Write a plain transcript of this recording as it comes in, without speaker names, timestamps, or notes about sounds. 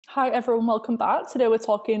Hi everyone, welcome back. Today we're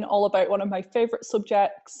talking all about one of my favourite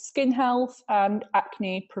subjects, skin health and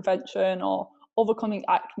acne prevention, or overcoming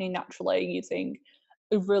acne naturally using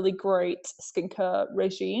a really great skincare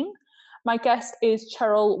regime. My guest is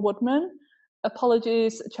Cheryl Woodman.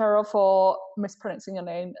 Apologies, Cheryl, for mispronouncing your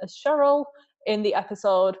name as Cheryl in the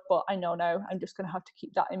episode, but I know now I'm just going to have to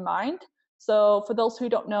keep that in mind. So for those who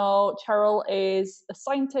don't know, Cheryl is a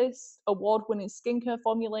scientist, award-winning skincare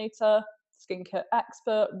formulator, skincare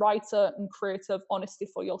expert, writer, and creator of Honesty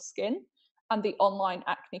for Your Skin and the online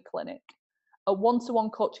Acne Clinic, a one-to-one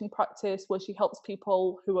coaching practice where she helps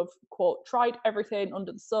people who have, quote, tried everything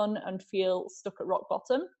under the sun and feel stuck at rock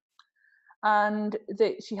bottom. And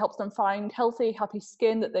that she helps them find healthy, happy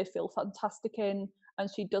skin that they feel fantastic in. And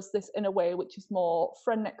she does this in a way which is more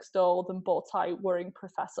friend next door than bow tie wearing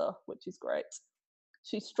professor, which is great.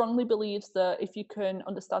 She strongly believes that if you can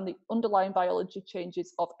understand the underlying biology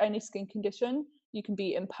changes of any skin condition, you can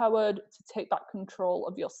be empowered to take back control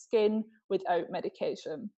of your skin without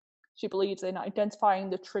medication. She believes in identifying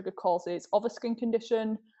the trigger causes of a skin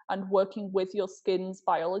condition and working with your skin's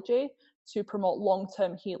biology to promote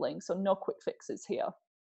long-term healing, so no quick fixes here.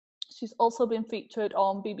 She's also been featured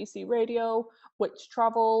on BBC Radio, Witch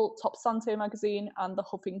Travel, Top Santé magazine, and the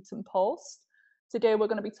Huffington Post. Today we're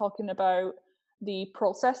going to be talking about the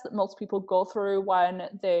process that most people go through when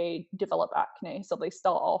they develop acne. So they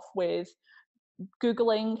start off with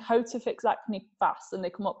Googling how to fix acne fast, and they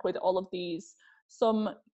come up with all of these, some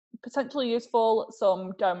potentially useful,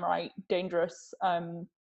 some downright dangerous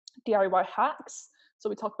DIY hacks. So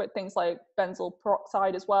we talk about things like benzoyl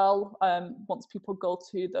peroxide as well, once people go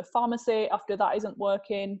to the pharmacy after that isn't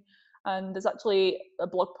working. And there's actually a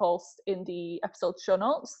blog post in the episode show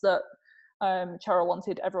notes that Cheryl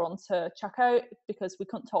wanted everyone to check out because we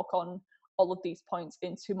couldn't talk on all of these points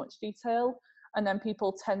in too much detail. And then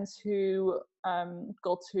people tend to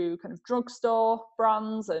go to kind of drugstore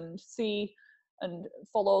brands and see and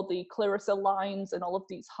follow the Clearasil lines and all of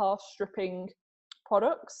these harsh stripping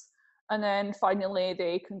products. And then finally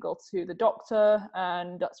they can go to the doctor,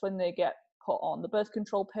 and that's when they get put on the birth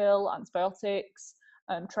control pill, antibiotics,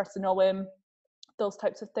 tretinoin, those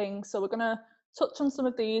types of things. So we're going to touch on some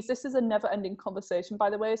of these. This is a never-ending conversation, by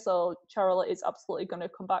the way, so Cheryl is absolutely going to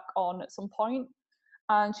come back on at some point.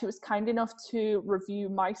 And she was kind enough to review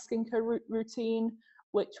my skincare routine,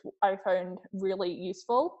 which I found really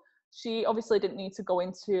useful. She obviously didn't need to go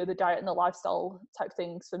into the diet and the lifestyle type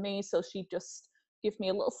things for me, so she just gave me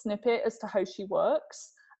a little snippet as to how she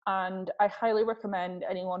works. And I highly recommend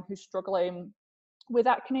anyone who's struggling with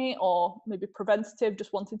acne or maybe preventative,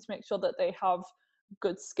 just wanting to make sure that they have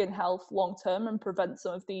good skin health long term and prevent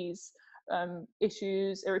some of these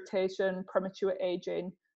issues, irritation, premature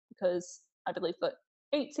aging, because I believe that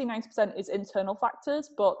 80-90% is internal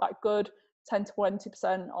factors, but that good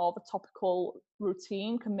 10-20% of a topical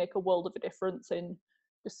routine can make a world of a difference in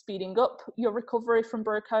just speeding up your recovery from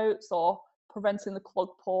breakouts or preventing the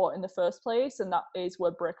clogged pore in the first place. And that is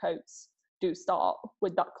where breakouts do start,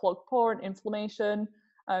 with that clogged pore and inflammation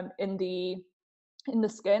in the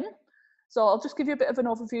skin. So I'll just give you a bit of an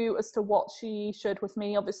overview as to what she shared with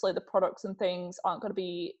me. Obviously the products and things aren't going to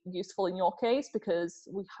be useful in your case because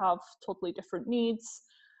we have totally different needs.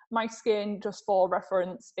 My skin, just for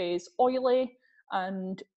reference, is oily,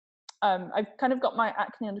 and I've kind of got my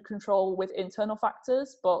acne under control with internal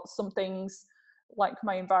factors, but some things like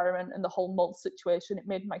my environment and the whole mold situation, it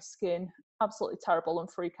made my skin absolutely terrible and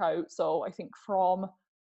freak out. So I think from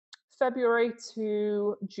February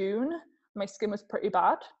to June, my skin was pretty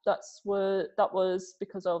bad. That was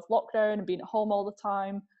because of lockdown and being at home all the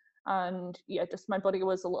time. And yeah, just my body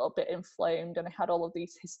was a little bit inflamed, and I had all of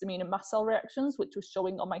these histamine and mast cell reactions, which was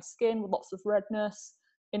showing on my skin with lots of redness,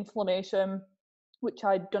 inflammation, which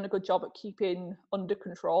I'd done a good job at keeping under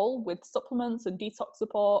control with supplements and detox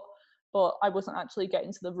support. But I wasn't actually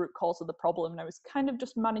getting to the root cause of the problem, and I was kind of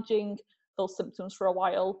just managing those symptoms for a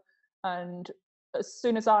while. And as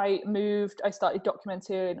soon as I moved, I started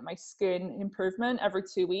documenting my skin improvement every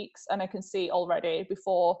 2 weeks, and I can see already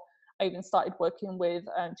before I even started working with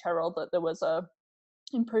Cheryl that there was a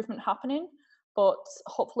improvement happening. But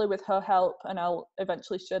hopefully with her help, and I'll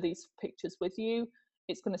eventually share these pictures with you,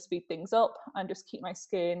 it's going to speed things up and just keep my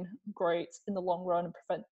skin great in the long run and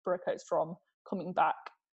prevent breakouts from coming back.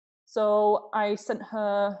 So I sent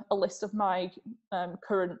her a list of my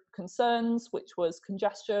current concerns, which was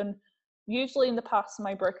congestion. Usually in the past,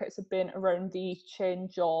 my breakouts have been around the chin,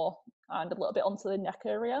 jaw, and a little bit onto the neck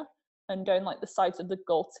area and down like the sides of the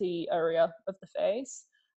goatee area of the face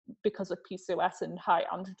because of PCOS and high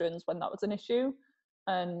androgens when that was an issue.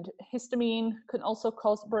 And histamine can also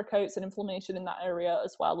cause breakouts and inflammation in that area,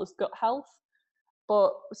 as well as gut health.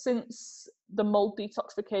 But since the mold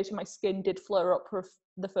detoxification, my skin did flare up for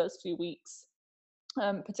the first few weeks,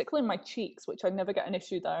 particularly in my cheeks, which I never get an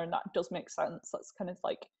issue there, and that does make sense. That's kind of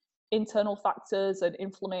like internal factors, and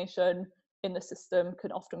inflammation in the system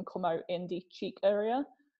can often come out in the cheek area.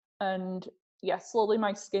 And yeah, slowly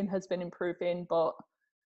my skin has been improving, but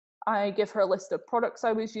I give her a list of products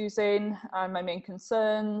I was using and my main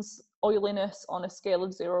concerns: oiliness on a scale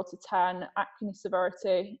of 0 to 10, acne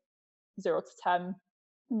severity 0 to 10.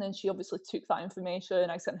 And then she obviously took that information.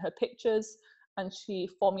 I sent her pictures and she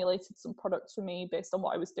formulated some products for me based on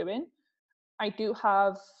what I was doing. I do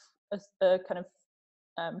have a kind of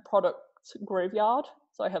product graveyard.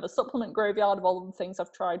 So I have a supplement graveyard of all of the things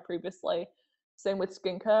I've tried previously. Same with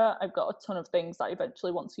skincare. I've got a ton of things that I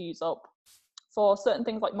eventually want to use up. For certain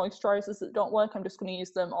things like moisturizers that don't work, I'm just going to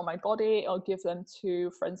use them on my body or give them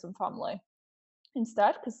to friends and family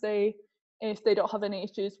instead, because if they don't have any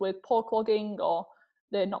issues with pore clogging or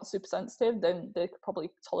they're not super sensitive, then they could probably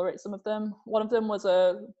tolerate some of them. One of them was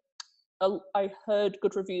I heard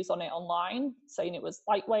good reviews on it online saying it was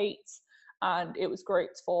lightweight and it was great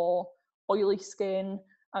for oily skin,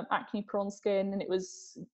 acne prone skin, and it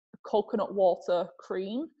was coconut water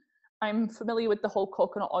cream. I'm familiar with the whole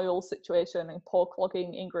coconut oil situation and pore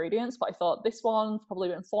clogging ingredients, but I thought this one's probably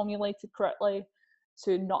been formulated correctly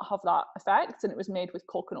to not have that effect, and it was made with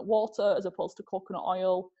coconut water as opposed to coconut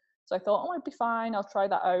oil. So I thought, oh, I'd be fine, I'll try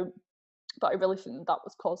that out. But I really think that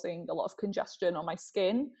was causing a lot of congestion on my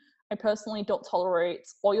skin. I personally don't tolerate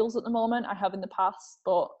oils at the moment. I have in the past,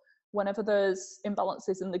 but whenever there's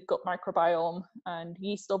imbalances in the gut microbiome and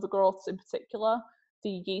yeast overgrowths in particular,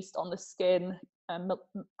 the yeast on the skin, I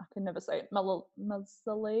can never say it,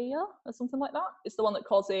 mesothelioma or something like that. It's the one that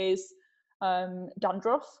causes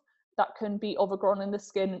dandruff that can be overgrown in the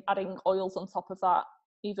skin. Adding oils on top of that,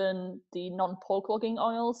 even the non-pore clogging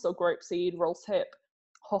oils, so grapeseed, rosehip,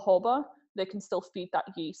 jojoba, they can still feed that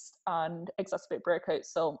yeast and exacerbate breakouts.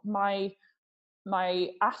 So my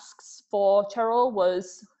asks for Cheryl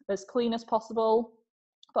was as clean as possible,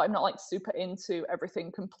 but I'm not like super into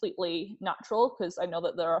everything completely natural, because I know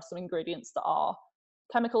that there are some ingredients that are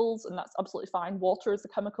chemicals, and that's absolutely fine. Water is a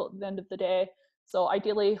chemical at the end of the day. So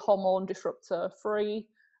ideally hormone disruptor free,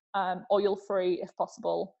 oil free if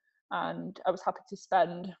possible. And I was happy to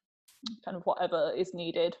spend kind of whatever is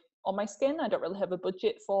needed on my skin. I don't really have a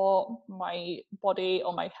budget for my body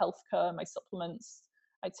or my healthcare, my supplements.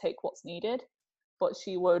 I take what's needed, but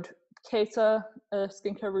she would cater a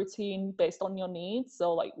skincare routine based on your needs.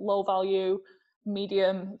 So like low value,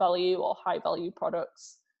 medium value, or high value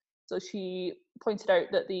products. So she pointed out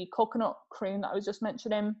that the coconut cream that I was just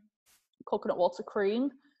mentioning, coconut water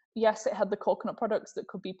cream, yes, it had the coconut products that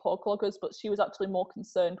could be pore cloggers, but she was actually more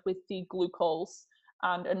concerned with the glucose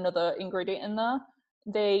and another ingredient in there.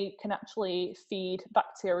 They can actually feed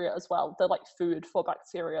bacteria as well. They're like food for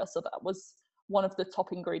bacteria. So that was one of the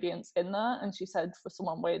top ingredients in there. And she said for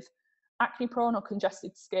someone with acne prone or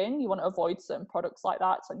congested skin, you want to avoid certain products like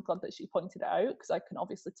that. So I'm glad that she pointed it out, because I can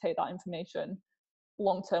obviously take that information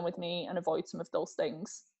long term with me and avoid some of those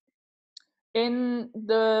things. In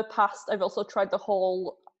the past, I've also tried the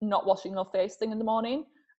whole not washing your face thing in the morning,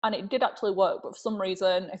 and it did actually work, but for some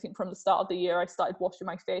reason, I think from the start of the year, I started washing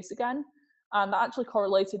my face again, and that actually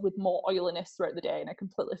correlated with more oiliness throughout the day, and I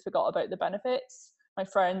completely forgot about the benefits. My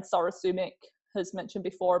friend Sarah Sumik has mentioned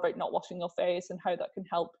before about not washing your face and how that can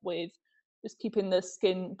help with just keeping the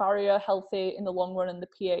skin barrier healthy in the long run and the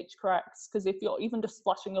pH correct, because if you're even just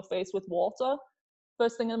splashing your face with water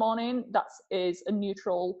first thing in the morning, that is a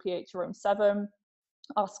neutral pH around 7.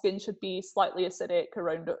 Our skin should be slightly acidic,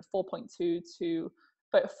 around 4.2 to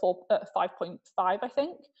about 5.5, I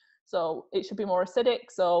think. So it should be more acidic.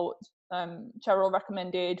 So Cheryl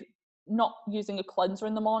recommended not using a cleanser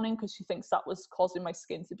in the morning, because she thinks that was causing my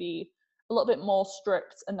skin to be a little bit more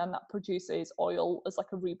stripped, and then that produces oil as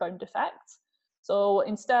like a rebound effect. So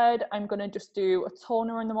instead, I'm going to just do a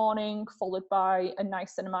toner in the morning, followed by a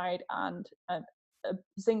niacinamide and a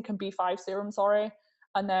zinc and B5 serum,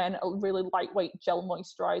 and then a really lightweight gel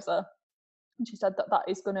moisturizer. And she said that that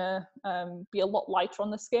is going to be a lot lighter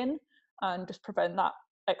on the skin and just prevent that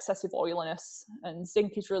excessive oiliness. And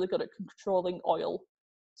zinc is really good at controlling oil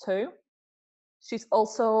too. She's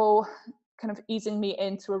also kind of easing me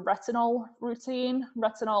into a retinol routine.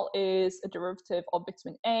 Retinol is a derivative of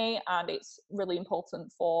vitamin A, and it's really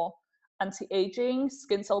important for anti-aging,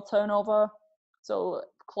 skin cell turnover, so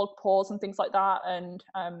clogged pores and things like that, and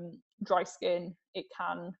dry skin. It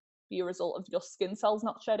can be a result of your skin cells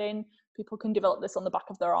not shedding. People can develop this on the back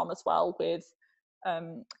of their arm as well with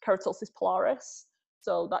keratosis pilaris.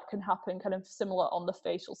 So that can happen kind of similar on the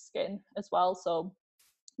facial skin as well. So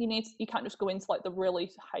you can't just go into like the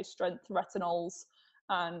really high strength retinols,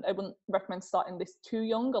 and I wouldn't recommend starting this too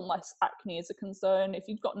young unless acne is a concern. If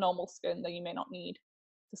you've got normal skin, then you may not need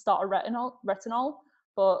to start a retinol,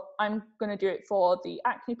 but I'm going to do it for the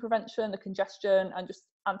acne prevention, the congestion, and just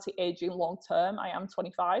anti-aging long term. I am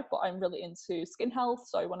 25, but I'm really into skin health,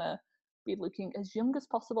 so I want to be looking as young as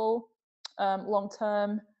possible long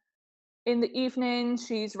term. In the evening,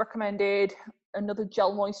 she's recommended another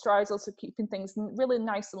gel moisturizer, so keeping things really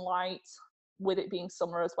nice and light, with it being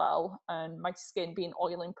summer as well, and my skin being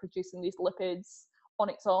oily and producing these lipids on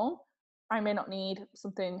its own. I may not need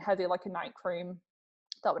something heavy like a night cream.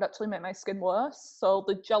 That would actually make my skin worse. So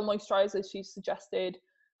the gel moisturizer she suggested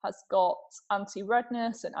has got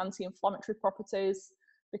anti-redness and anti-inflammatory properties,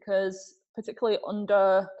 because particularly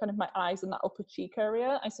under kind of my eyes and that upper cheek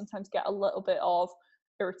area, I sometimes get a little bit of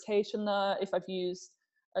irritation there if I've used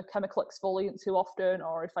a chemical exfoliant too often,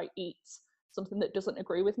 or if I eat something that doesn't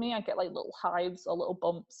agree with me. I get like little hives or little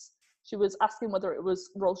bumps. She was asking whether it was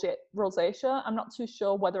rosacea. I'm not too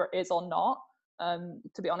sure whether it is or not.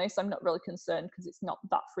 To be honest, I'm not really concerned because it's not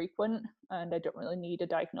that frequent and I don't really need a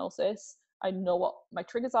diagnosis. I know what my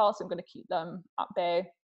triggers are, so I'm going to keep them at bay.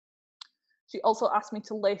 She also asked me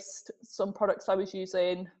to list some products I was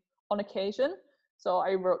using on occasion. So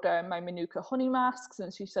I wrote down my Manuka honey masks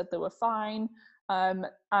and she said they were fine. And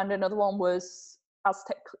another one was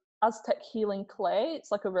Aztec healing clay.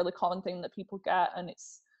 It's like a really common thing that people get, and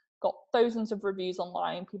it's got thousands of reviews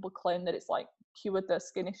online. People claim that it's like cured their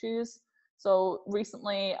skin issues. So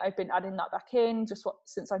recently I've been adding that back in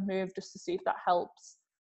since I've moved, just to see if that helps.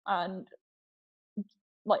 And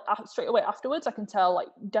like straight away afterwards, I can tell like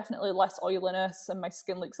definitely less oiliness and my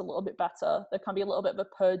skin looks a little bit better. There can be a little bit of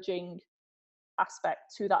a purging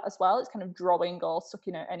aspect to that as well. It's kind of drawing or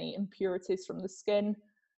sucking out any impurities from the skin.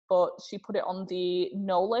 But she put it on the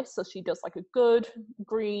no list, so she does like a good,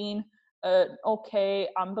 green, okay,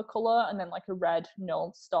 amber color, and then like a red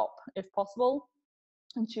no, stop if possible.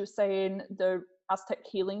 And she was saying the Aztec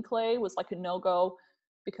healing clay was like a no-go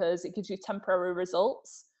because it gives you temporary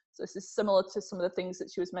results. So this is similar to some of the things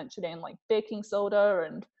that she was mentioning, like baking soda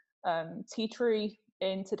and tea tree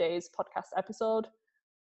in today's podcast episode.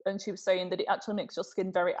 And she was saying that it actually makes your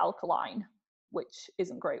skin very alkaline, which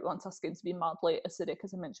isn't great. We want our skin to be mildly acidic,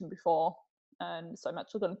 as I mentioned before. And so I'm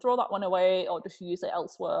actually going to throw that one away or just use it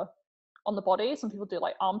elsewhere on the body. Some people do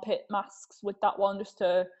like armpit masks with that one, just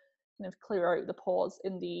to kind of clear out the pores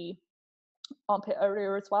in the armpit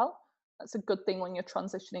area as well. That's a good thing when you're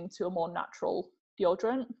transitioning to a more natural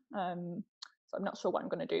deodorant. So I'm not sure what I'm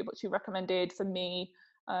going to do, but she recommended for me,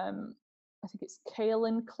 I think it's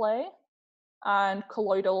kaolin clay and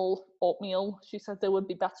colloidal oatmeal. She said there would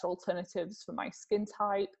be better alternatives for my skin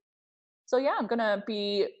type. So yeah, I'm going to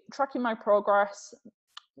be tracking my progress,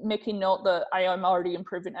 making note that I am already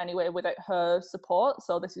improving anyway without her support.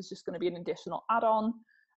 So this is just going to be an additional add-on.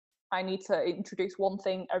 I need to introduce one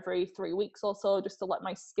thing every 3 weeks or so, just to let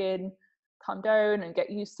my skin calm down and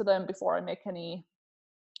get used to them before I make any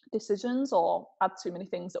decisions or add too many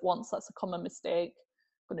things at once. That's a common mistake.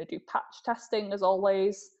 I'm going to do patch testing as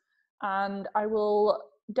always. And I will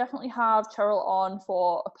definitely have Cheryl on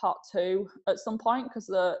for a part 2 at some point, because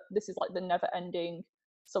this is like the never-ending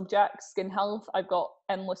subject, skin health. I've got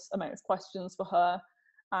endless amount of questions for her,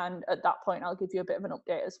 and at that point I'll give you a bit of an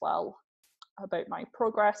update as well about my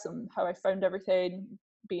progress and how I found everything,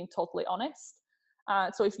 being totally honest.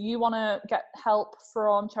 So if you want to get help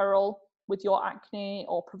from Cheryl with your acne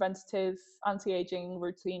or preventative anti-aging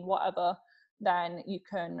routine, whatever, then you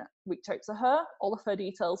can reach out to her. All of her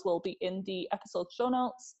details will be in the episode show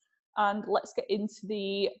notes. And let's get into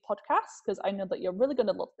the podcast, because I know that you're really going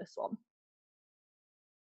to love this one.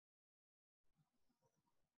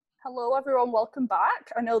 Hello everyone, welcome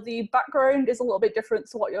back. I know the background is a little bit different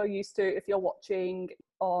to what you're used to if you're watching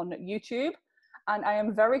on YouTube. And I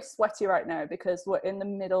am very sweaty right now because we're in the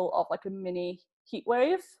middle of like a mini heat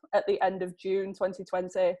wave at the end of June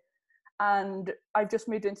 2020. And I've just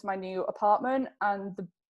moved into my new apartment, and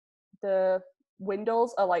the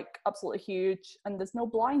windows are like absolutely huge and there's no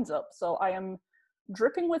blinds up. So I am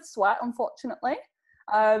dripping with sweat, unfortunately.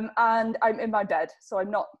 And I'm in my bed, so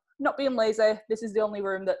I'm not being lazy. This is the only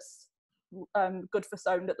room that's good for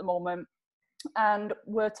sound at the moment. And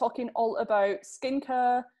we're talking all about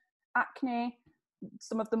skincare, acne.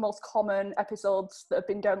 Some of the most common episodes that have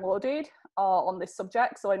been downloaded are on this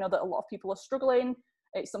subject. So I know that a lot of people are struggling.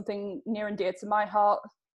 It's something near and dear to my heart.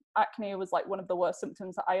 Acne was like one of the worst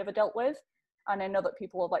symptoms that I ever dealt with. And I know that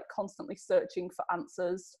people are like constantly searching for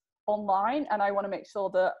answers online. And I want to make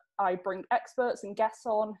sure that I bring experts and guests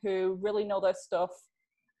on who really know their stuff,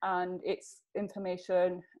 and it's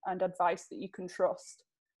information and advice that you can trust.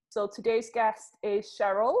 So today's guest is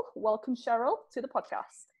Cheryl. Welcome, Cheryl, to the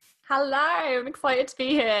podcast. Hello, I'm excited to be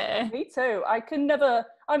here. Me too.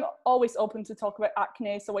 I'm always open to talk about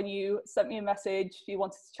acne. So when you sent me a message, you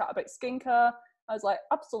wanted to chat about skincare, I was like,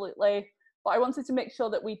 absolutely. But I wanted to make sure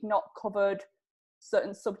that we'd not covered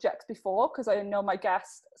certain subjects before, because I know my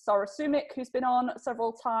guest, Sarah Sumik, who's been on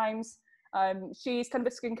several times, she's kind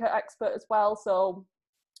of a skincare expert as well. So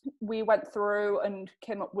we went through and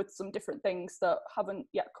came up with some different things that haven't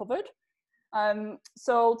yet covered.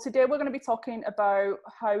 So today we're going to be talking about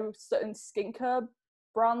how certain skincare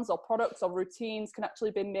brands or products or routines can actually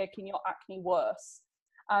be making your acne worse.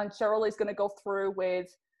 And Cheryl is going to go through with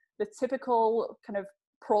the typical kind of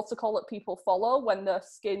protocol that people follow when the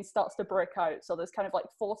skin starts to break out. So there's kind of like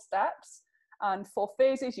 4 steps and 4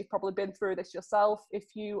 phases. You've probably been through this yourself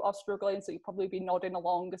if you are struggling, so you'll probably be nodding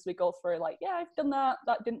along as we go through, like, yeah, I've done that,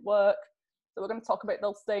 that didn't work. So we're going to talk about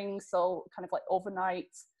those things. So kind of like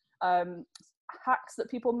overnight hacks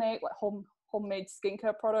that people make, like homemade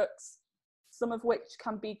skincare products, some of which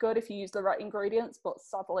can be good if you use the right ingredients, but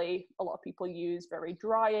sadly a lot of people use very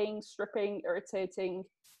drying, stripping, irritating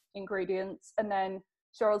ingredients. And then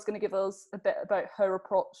Cheryl's going to give us a bit about her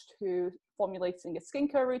approach to formulating a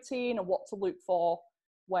skincare routine and what to look for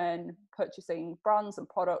when purchasing brands and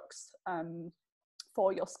products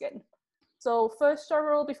for your skin. So first,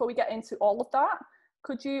 Cheryl, before we get into all of that,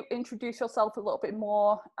 could you introduce yourself a little bit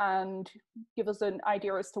more and give us an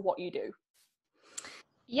idea as to what you do?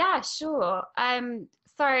 Yeah, sure.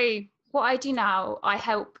 So what I do now, I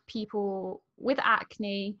help people with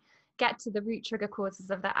acne get to the root trigger causes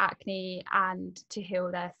of their acne and to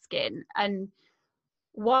heal their skin. And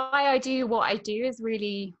why I do what I do is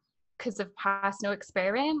really because of personal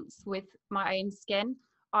experience with my own skin.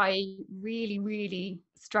 I really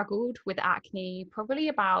struggled with acne probably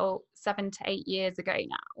about 7 to 8 years ago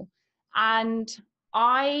now. And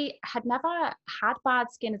I had never had bad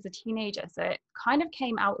skin as a teenager, so it kind of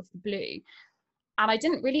came out of the blue. And I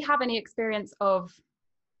didn't really have any experience of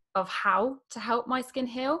how to help my skin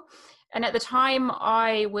heal. And at the time,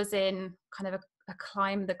 I was in kind of a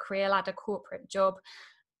climb the career ladder corporate job,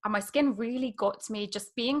 and my skin really got to me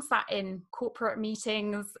just being sat in corporate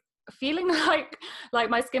meetings, feeling like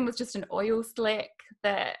my skin was just an oil slick,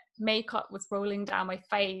 that makeup was rolling down my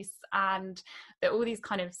face, and that all these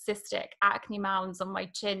kind of cystic acne mounds on my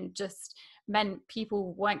chin just meant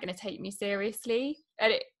people weren't going to take me seriously.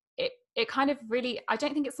 And it kind of really, I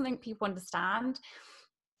don't think it's something people understand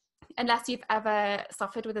unless you've ever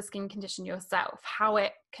suffered with a skin condition yourself, how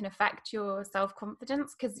it can affect your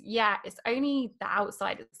self-confidence. Because yeah, it's only the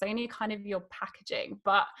outside, it's only kind of your packaging,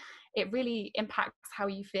 but it really impacts how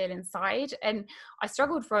you feel inside. And I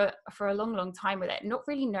struggled for a long time with it, not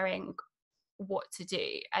really knowing what to do.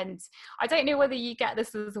 And I don't know whether you get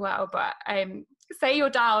this as well, but say you're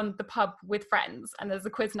down the pub with friends and there's a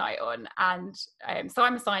quiz night on, and so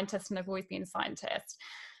I'm a scientist and I've always been a scientist.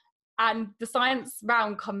 And the science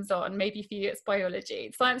round comes on, maybe for you it's biology.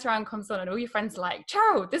 The science round comes on and all your friends are like,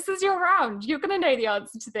 Cheryl, this is your round. You're going to know the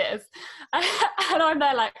answer to this. And I'm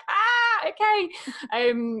there like, okay.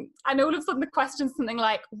 And all of a sudden the question's something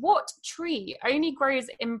like, what tree only grows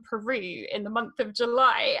in Peru in the month of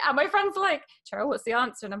July? And my friends are like, Cheryl, what's the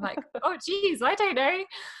answer? And I'm like, oh, geez, I don't know.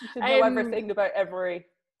 You should know everything about every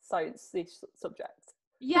science subject.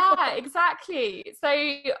 Yeah, exactly. So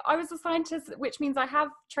I was a scientist, which means I have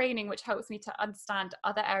training which helps me to understand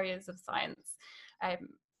other areas of science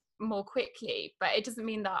more quickly, but it doesn't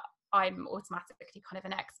mean that I'm automatically kind of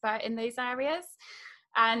an expert in those areas.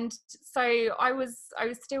 And so I was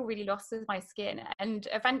still really lost with my skin, and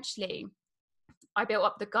eventually I built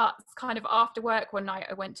up the guts. Kind of after work one night,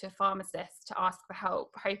 I went to a pharmacist to ask for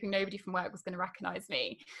help, hoping nobody from work was going to recognize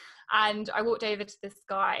me. And I walked over to this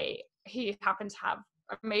guy who happened to have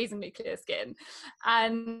amazingly clear skin,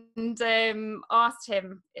 and asked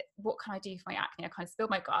him, what can I do for my acne? I kind of spilled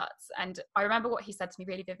my guts, and I remember what he said to me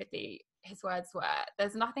really vividly. His words were,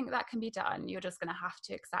 there's nothing that can be done, you're just going to have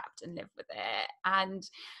to accept and live with it. And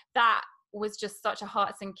that was just such a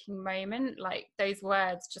heart-sinking moment. Like, those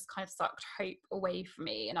words just kind of sucked hope away from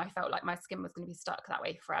me, and I felt like my skin was going to be stuck that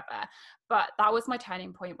way forever. But that was my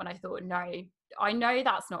turning point when I thought, no, I know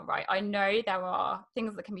that's not right. I know there are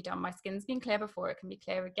things that can be done. My skin's been clear before, it can be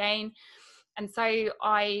clear again. And so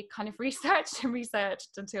I kind of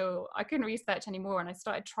researched until I couldn't research anymore, and I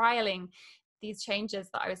started trialing these changes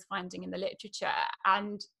that I was finding in the literature.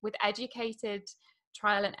 And with educated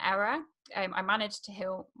trial and error, I managed to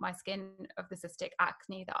heal my skin of the cystic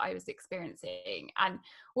acne that I was experiencing. And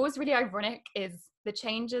what was really ironic is the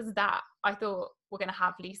changes that I thought were going to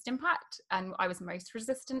have least impact and I was most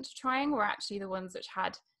resistant to trying were actually the ones which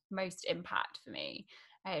had most impact for me.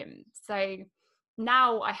 So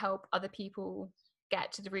now I help other people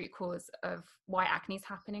get to the root cause of why acne is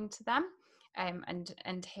happening to them,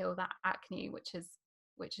 and heal that acne, which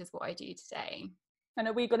is what I do today. And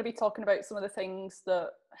are we going to be talking about some of the things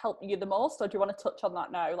that help you the most, or do you want to touch on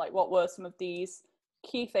that now? Like, what were some of these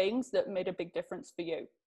key things that made a big difference for you?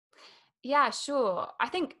 Yeah, sure. I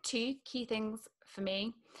think two key things for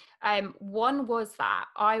me. One was that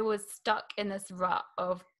I was stuck in this rut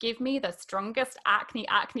of give me the strongest acne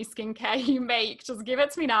skincare you make. Just give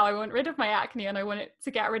it to me now. I want rid of my acne and I want it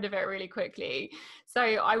to get rid of it really quickly. So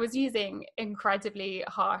I was using incredibly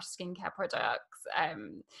harsh skincare products,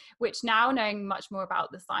 which now, knowing much more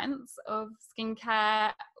about the science of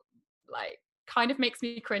skincare, like kind of makes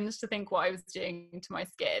me cringe to think what I was doing to my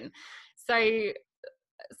skin.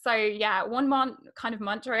 So yeah, one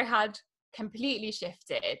mantra I had completely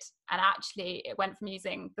shifted, and actually it went from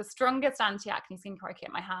using the strongest anti-acne skincare I could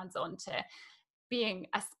get my hands on to being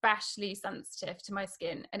especially sensitive to my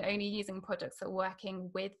skin and only using products that are working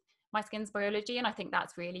with my skin's biology. And I think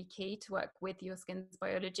that's really key, to work with your skin's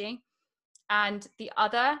biology. And the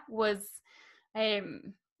other was,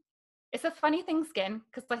 it's a funny thing, skin,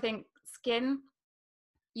 because I think skin,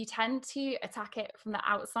 you tend to attack it from the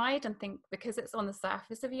outside and think because it's on the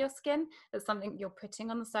surface of your skin, that something you're putting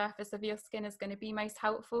on the surface of your skin is going to be most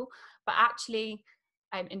helpful. But actually,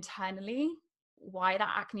 internally, why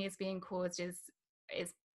that acne is being caused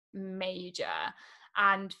is major.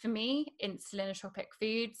 And for me, insulinotropic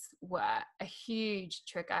foods were a huge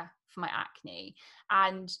trigger for my acne.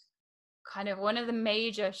 And kind of one of the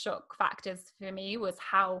major shock factors for me was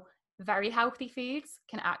how very healthy foods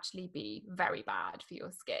can actually be very bad for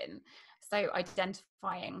your skin. So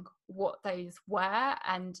identifying what those were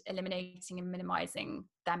and eliminating and minimizing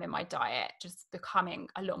them in my diet, just becoming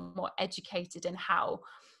a lot more educated in how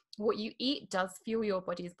what you eat does fuel your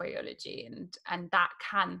body's biology, and that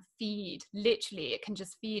can feed, literally it can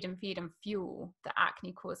just feed and fuel the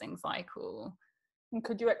acne causing cycle. And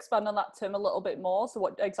could you expand on that term a little bit more? So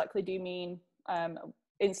what exactly do you mean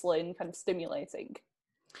insulin kind of stimulating?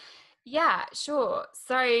 Yeah, sure.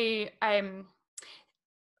 So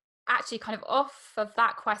actually, kind of off of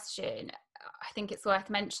that question, I think it's worth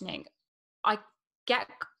mentioning, I get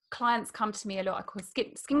clients come to me a lot, I call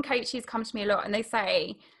skin coaches come to me a lot, and they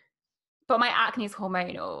say, but my acne is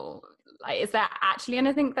hormonal. Like, is there actually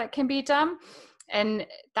anything that can be done? And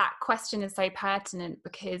that question is so pertinent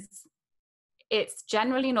because it's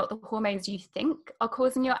generally not the hormones you think are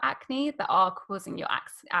causing your acne that are causing your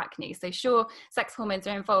acne. So sure, sex hormones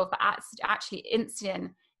are involved, but actually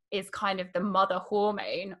insulin is kind of the mother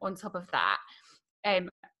hormone on top of that.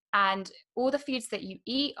 And all the foods that you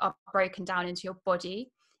eat are broken down into your body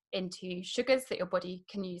into sugars that your body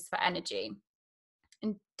can use for energy.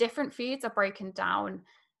 And different foods are broken down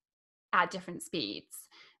at different speeds.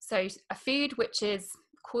 So a food which is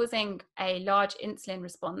causing a large insulin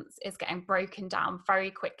response is getting broken down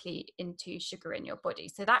very quickly into sugar in your body.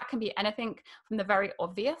 So that can be anything from the very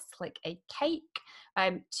obvious, like a cake,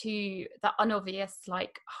 to the unobvious,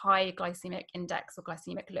 like high glycemic index or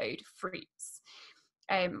glycemic load fruits,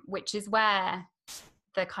 which is where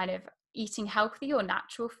the kind of eating healthy or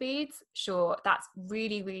natural foods, sure, that's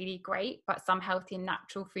really, really great. But some healthy and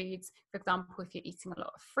natural foods, for example, if you're eating a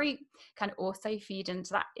lot of fruit, can also feed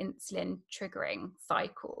into that insulin triggering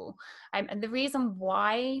cycle. And the reason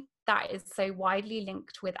why that is so widely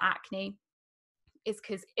linked with acne is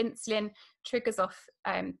because insulin triggers off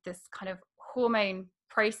this kind of hormone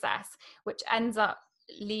process, which ends up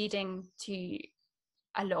leading to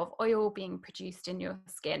a lot of oil being produced in your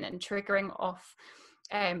skin and triggering off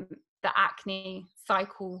the acne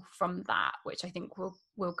cycle from that, which I think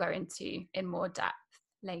we'll go into in more depth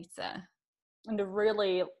later. And a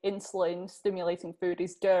really insulin stimulating food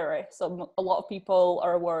is dairy. So a lot of people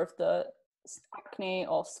are aware of the acne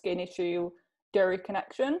or skin issue dairy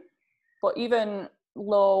connection, but even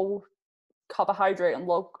low carbohydrate and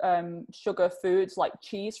low sugar foods like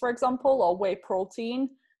cheese, for example, or whey protein,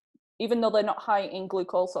 even though they're not high in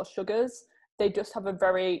glucose or sugars, they just have a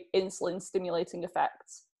very insulin stimulating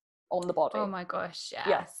effect on the body. Oh my gosh, yes.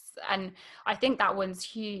 Yeah. And I think that one's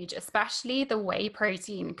huge, especially the whey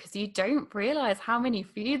protein, because you don't realize how many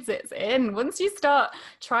foods it's in. Once you start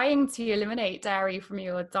trying to eliminate dairy from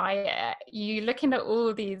your diet, you're looking at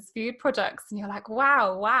all these food products and you're like,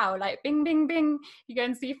 wow, like bing, bing, bing. You go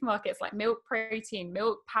in supermarkets like milk protein,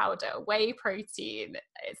 milk powder, whey protein.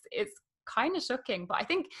 It's kind of shocking. But I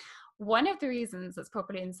think one of the reasons that's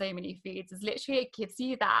probably in so many foods is literally it gives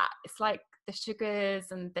you that, it's like the sugars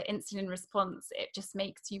and the insulin response, it just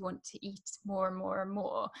makes you want to eat more and more and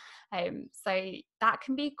more. So that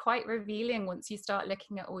can be quite revealing once you start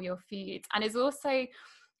looking at all your foods. And is also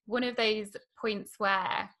one of those points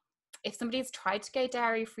where if somebody's tried to go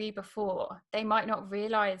dairy free before, they might not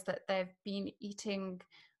realize that they've been eating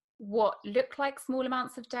what look like small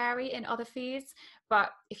amounts of dairy in other foods. But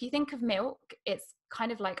if you think of milk, it's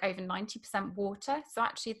kind of like over 90% water. So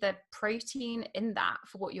actually the protein in that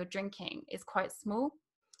for what you're drinking is quite small.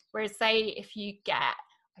 Whereas say if you get,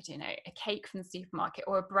 I don't know, a cake from the supermarket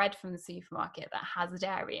or a bread from the supermarket that has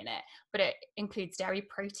dairy in it, but it includes dairy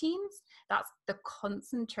proteins, that's the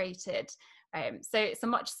concentrated. So it's a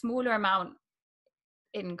much smaller amount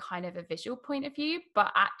in kind of a visual point of view,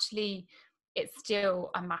 but actually it's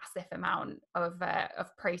still a massive amount of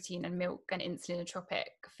protein and milk and insulinotropic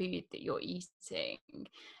food that you're eating.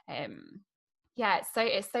 Yeah,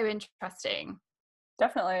 it's so interesting.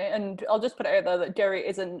 Definitely. And I'll just put it out there that dairy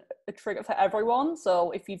isn't a trigger for everyone.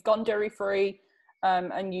 So if you've gone dairy free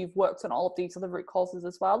and you've worked on all of these other root causes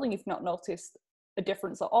as well, and you've not noticed a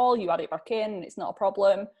difference at all, you add it back in and it's not a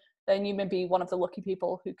problem, then you may be one of the lucky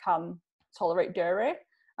people who can tolerate dairy.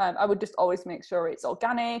 I would just always make sure it's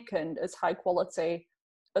organic and as high quality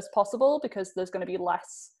as possible, because there's going to be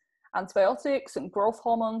less antibiotics and growth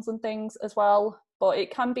hormones and things as well. But it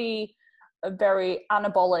can be a very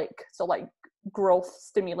anabolic, so like growth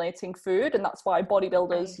stimulating food, and that's why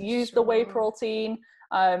bodybuilders use the whey protein,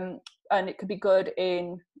 and it could be good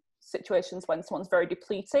in situations when someone's very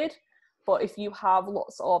depleted. But if you have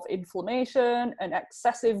lots of inflammation and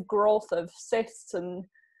excessive growth of cysts and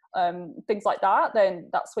things like that, then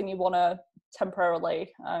that's when you want to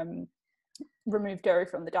temporarily remove dairy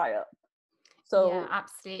from the diet. So yeah,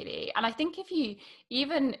 absolutely. And I think if you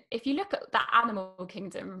look at the animal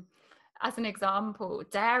kingdom as an example,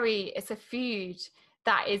 dairy is a food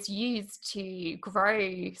that is used to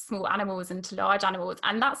grow small animals into large animals.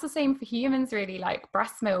 And that's the same for humans, really, like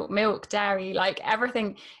breast milk, dairy, like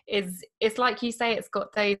everything it's like you say, it's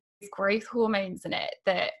got those growth hormones in it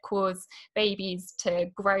that cause babies to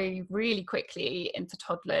grow really quickly into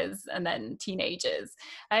toddlers and then teenagers.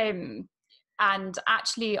 And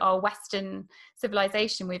actually our Western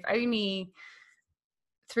civilization, we've only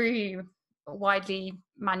through widely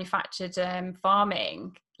manufactured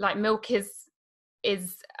farming, like milk is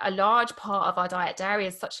a large part of our diet. Dairy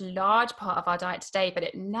is such a large part of our diet today, but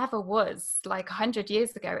it never was. Like 100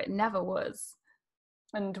 years ago, it never was.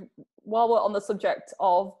 And while we're on the subject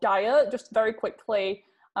of diet, just very quickly,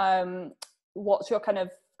 what's your kind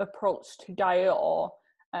of approach to diet or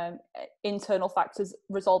internal factors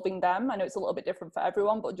resolving them? I know it's a little bit different for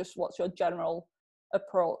everyone, but just what's your general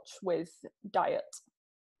approach with diet?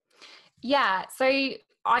 Yeah, so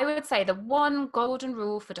I would say the one golden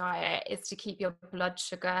rule for diet is to keep your blood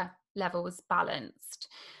sugar levels balanced.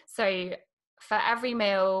 So for every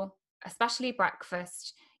meal, especially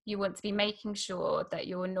breakfast, you want to be making sure that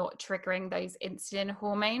you're not triggering those insulin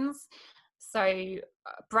hormones. So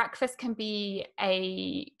breakfast can be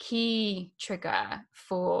a key trigger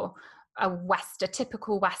for a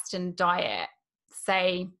typical Western diet.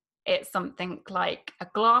 Say it's something like a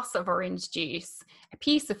glass of orange juice, a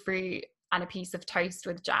piece of fruit, and a piece of toast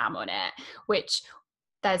with jam on it, which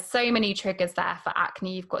there's so many triggers there for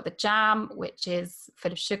acne. You've got the jam, which is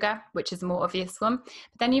full of sugar, which is a more obvious one.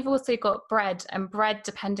 But then you've also got bread, and bread,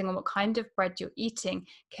 depending on what kind of bread you're eating,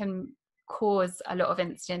 can cause a lot of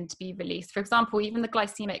insulin to be released. For example, even the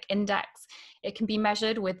glycemic index, it can be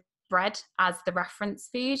measured with bread as the reference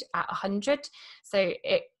food at 100. So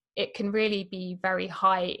it can really be very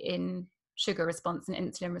high in sugar response and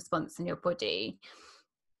insulin response in your body.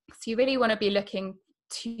 So you really want to be looking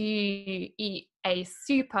to eat a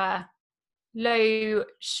super low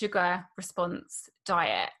sugar response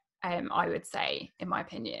diet, I would say, in my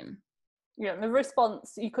opinion. Yeah, the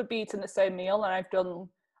response, you could be eating the same meal, and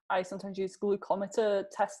I sometimes use glucometer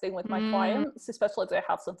testing with my clients, especially if they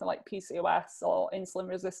have something like PCOS or insulin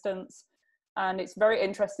resistance. And it's very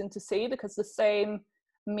interesting to see, because the same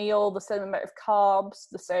meal, the same amount of carbs,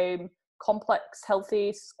 the same complex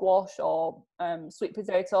healthy squash or sweet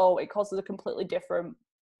potato, it causes a completely different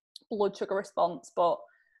blood sugar response. But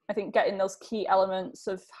I think getting those key elements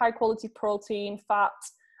of high quality protein, fat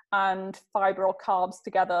and fiber or carbs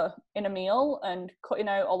together in a meal, and cutting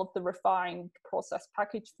out all of the refined processed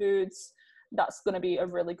packaged foods, that's going to be a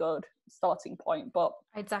really good starting point. But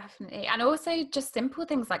I definitely, and also just simple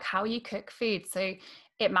things like how you cook food. So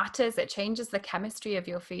it matters, it changes the chemistry of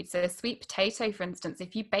your food. So a sweet potato, for instance,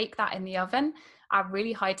 if you bake that in the oven at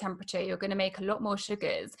really high temperature, you're going to make a lot more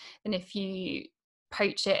sugars than if you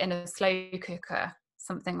poach it in a slow cooker,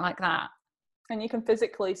 something like that. And you can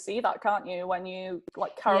physically see that, can't you, when you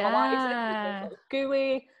like caramelize it, it Yeah. becomes like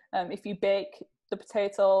gooey. If you bake the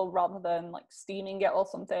potato rather than like steaming it or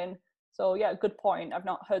something. So yeah, good point. I've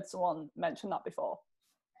not heard someone mention that before.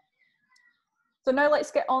 So now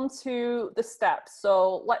let's get on to the steps.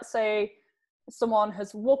 So let's say someone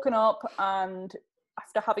has woken up and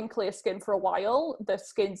after having clear skin for a while, their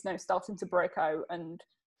skin's now starting to break out and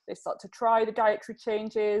they start to try the dietary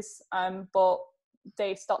changes, but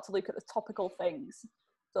they start to look at the topical things.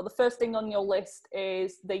 So the first thing on your list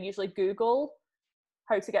is they usually Google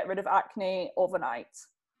how to get rid of acne overnight.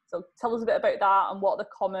 So tell us a bit about that and what are the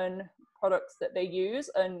common products that they use,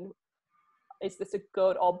 and is this a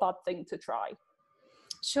good or bad thing to try?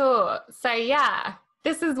 Sure. So yeah,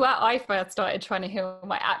 this is where I first started trying to heal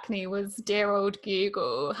my acne, was dear old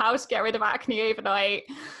Google, how to get rid of acne overnight.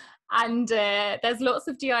 And there's lots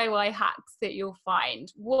of DIY hacks that you'll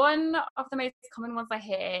find. One of the most common ones I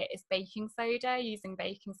hear is baking soda, using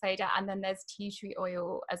baking soda, and then there's tea tree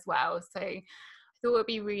oil as well. So I thought it would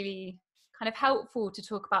be really kind of helpful to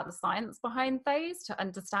talk about the science behind those, to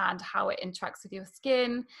understand how it interacts with your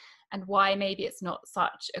skin and why maybe it's not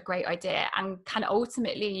such a great idea and can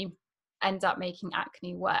ultimately end up making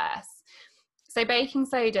acne worse. So baking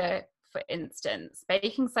soda, for instance,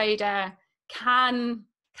 baking soda can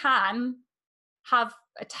have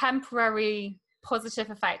a temporary positive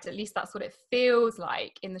effect, at least that's what it feels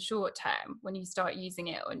like in the short term when you start using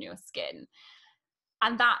it on your skin.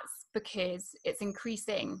 And that's because it's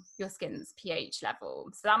increasing your skin's pH level.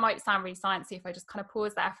 So that might sound really sciencey if I just kind of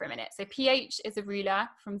pause there for a minute. So pH is a ruler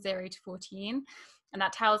from 0 to 14, and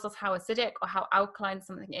that tells us how acidic or how alkaline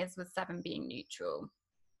something is, with 7 being neutral.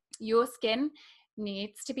 Your skin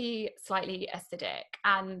needs to be slightly acidic,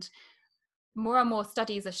 and more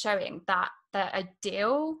studies are showing that the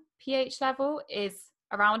ideal pH level is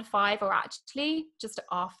around 5, or actually just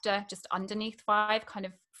underneath 5, kind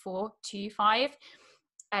of 4 to 5.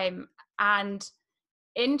 And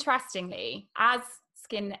interestingly, as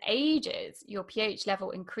skin ages, your pH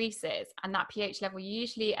level increases, and that pH level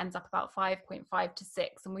usually ends up about 5.5 to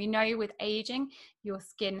 6. And we know with aging, your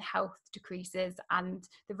skin health decreases and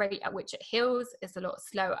the rate at which it heals is a lot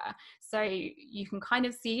slower. So you can kind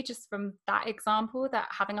of see just from that example that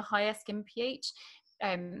having a higher skin pH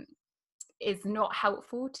is not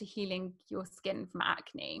helpful to healing your skin from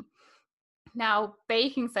acne. Now,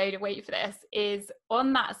 baking soda, wait for this, is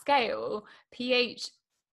on that scale, pH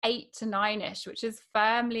 8 to 9-ish, which is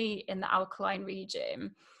firmly in the alkaline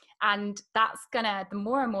region. And that's gonna, the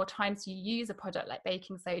more and more times you use a product like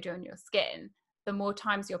baking soda on your skin, the more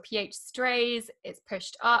times your pH strays, it's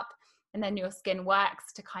pushed up, and then your skin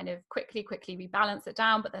works to kind of quickly rebalance it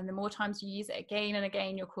down. But then the more times you use it again and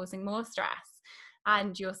again, you're causing more stress.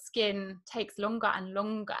 And your skin takes longer and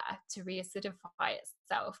longer to reacidify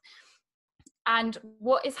itself. And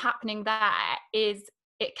what is happening there is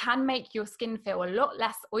it can make your skin feel a lot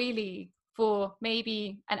less oily for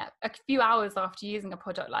maybe a few hours after using a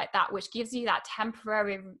product like that, which gives you that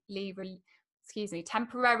temporary,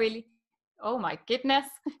 oh my goodness,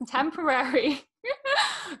 temporary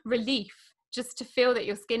relief, just to feel that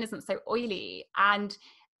your skin isn't so oily. And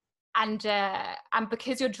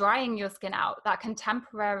because you're drying your skin out, that can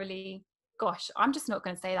temporarily, gosh, I'm just not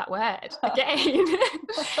going to say that word again.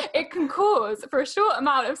 It can cause, for a short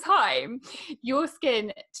amount of time, your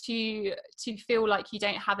skin to feel like you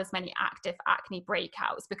don't have as many active acne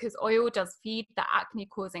breakouts, because oil does feed the acne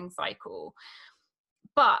causing cycle.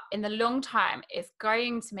 But in the long term, it's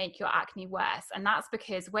going to make your acne worse. And that's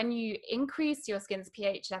because when you increase your skin's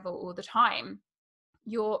pH level all the time,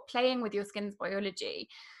 you're playing with your skin's biology.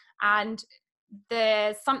 And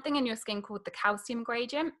there's something in your skin called the calcium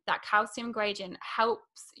gradient. That calcium gradient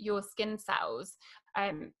helps your skin cells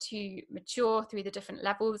to mature through the different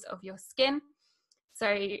levels of your skin.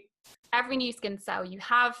 So every new skin cell you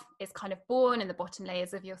have is kind of born in the bottom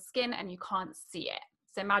layers of your skin, and you can't see it.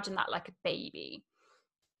 So imagine that like a baby.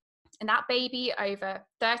 And that baby, over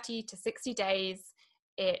 30 to 60 days,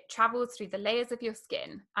 it travels through the layers of your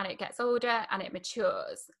skin, and it gets older and it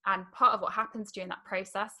matures. And part of what happens during that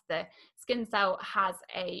process, the skin cell has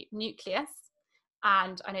a nucleus.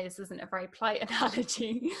 And I know this isn't a very polite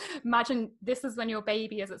analogy. Imagine this is when your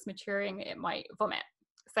baby, as it's maturing, it might vomit.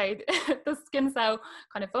 So the skin cell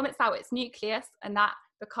kind of vomits out its nucleus, and that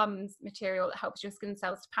becomes material that helps your skin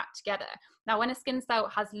cells to pack together. Now, when a skin cell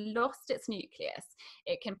has lost its nucleus,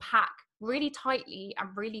 it can pack really tightly and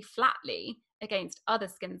really flatly against other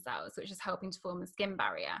skin cells, which is helping to form a skin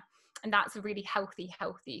barrier. And that's a really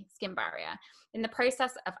healthy skin barrier. In the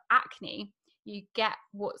process of acne, you get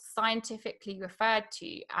what's scientifically referred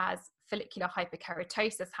to as follicular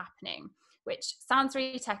hyperkeratosis happening, which sounds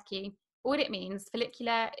really techy. All it means,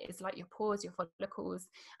 follicular is like your pores, your follicles,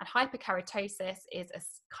 and hyperkeratosis is a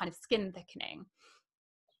kind of skin thickening.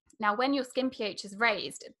 Now, when your skin pH is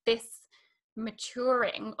raised, this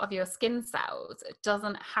maturing of your skin cells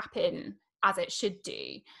doesn't happen as it should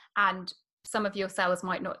do. And some of your cells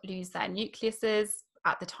might not lose their nucleuses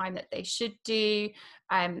at the time that they should do.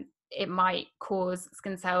 It might cause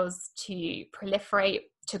skin cells to proliferate,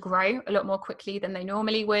 to grow a lot more quickly than they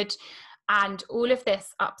normally would. And all of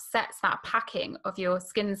this upsets that packing of your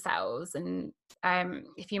skin cells. And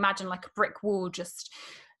if you imagine like a brick wall, just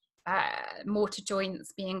mortar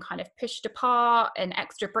joints being kind of pushed apart and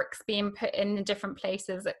extra bricks being put in different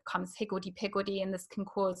places, it becomes higgledy-piggledy, and this can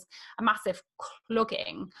cause a massive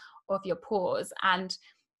clogging of your pores. And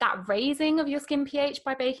that raising of your skin pH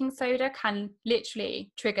by baking soda can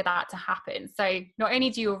literally trigger that to happen. So not only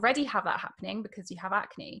do you already have that happening because you have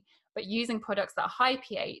acne, but using products that are high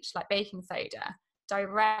pH like baking soda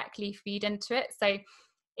directly feed into it. So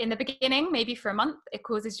in the beginning, maybe for a month, it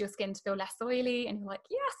causes your skin to feel less oily and you're like,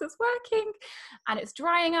 yes, it's working and it's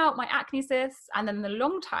drying out my acne cysts. And then in the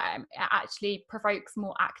long term, it actually provokes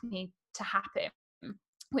more acne to happen,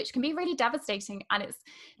 which can be really devastating. And it's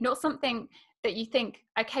not something that you think,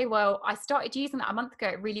 okay, well, I started using that a month ago,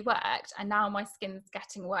 it really worked, and now my skin's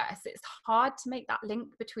getting worse. It's hard to make that link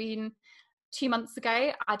between 2 months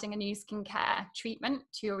ago adding a new skincare treatment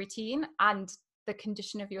to your routine and the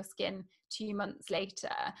condition of your skin 2 months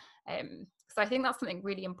later. So I think that's something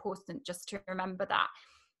really important, just to remember that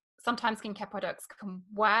sometimes skincare products can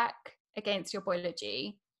work against your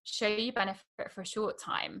biology, show you benefit for a short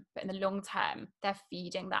time, but in the long term, they're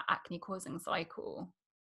feeding that acne causing cycle.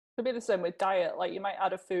 Could be the same with diet. Like, you might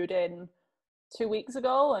add a food in 2 weeks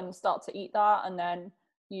ago and start to eat that, and then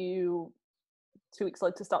you 2 weeks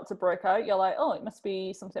later start to break out. You're like, oh, it must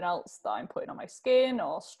be something else that I'm putting on my skin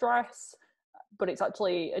or stress, but it's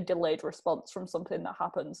actually a delayed response from something that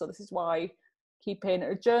happened. So this is why keeping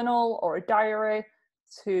a journal or a diary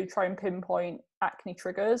to try and pinpoint acne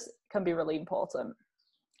triggers can be really important.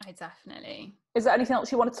 Definitely. Is there anything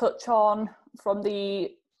else you want to touch on from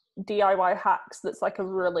the DIY hacks that's like a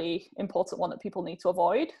really important one that people need to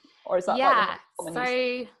avoid? Or is that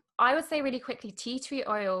so I would say really quickly, tea tree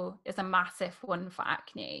oil is a massive one for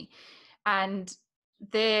acne. And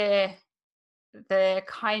the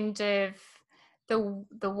kind of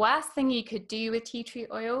the worst thing you could do with tea tree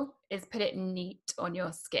oil is put it neat on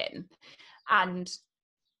your skin. And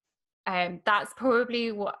that's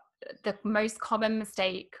probably what the most common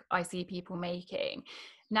mistake I see people making.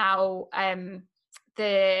 Now,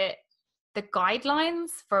 the guidelines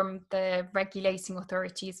from the regulating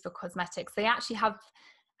authorities for cosmetics, they actually have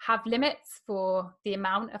limits for the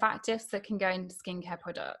amount of actives that can go into skincare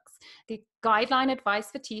products. The guideline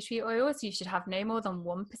advice for tea tree oil is you should have no more than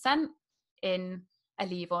 1% in a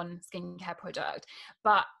leave-on skincare product.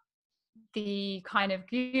 But the kind of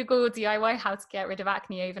Google DIY how to get rid of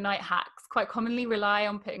acne overnight hacks quite commonly rely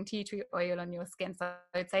on putting tea tree oil on your skin. So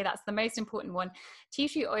I'd say that's the most important one. Tea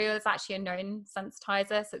tree oil is actually a known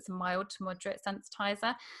sensitizer, so it's a mild to moderate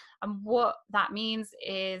sensitizer. And what that means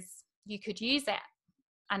is you could use it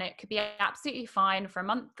and it could be absolutely fine for a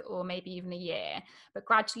month or maybe even a year, but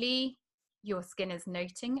gradually your skin is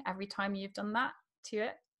noting every time you've done that to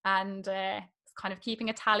it, and it's kind of keeping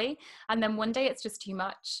a tally. And then one day it's just too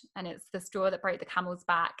much, and it's the straw that broke the camel's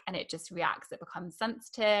back, and it just reacts. It becomes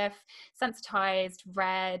sensitive, sensitized,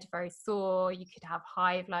 red, very sore. You could have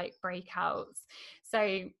hive-like breakouts.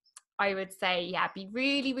 So I would say, yeah, be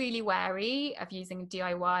really, really wary of using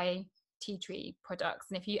DIY tea tree products.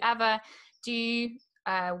 And if you ever do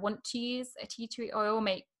want to use a tea tree oil,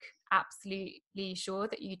 make absolutely sure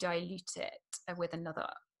that you dilute it with another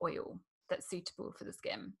oil that's suitable for the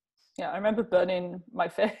skin. Yeah, I remember burning my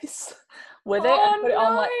face with it. I put it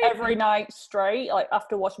on like every night straight. Like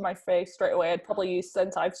after washing my face straight away, I'd probably use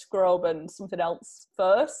Santé scrub and something else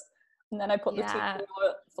first, and then I put the tea tree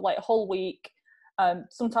oil for like a whole week,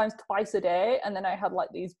 sometimes twice a day, and then I had like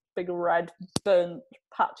these big red burnt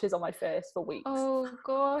patches on my face for weeks. Oh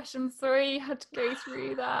gosh, I'm sorry you had to go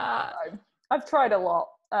through that. I've tried a lot,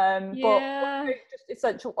 but just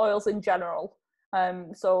essential oils in general.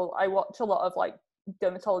 So I watch a lot of like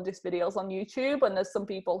dermatologist videos on YouTube, and there's some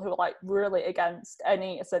people who are like really against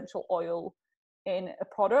any essential oil in a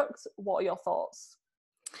product. What are your thoughts?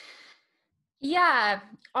 Yeah,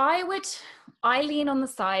 I lean on the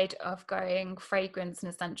side of going fragrance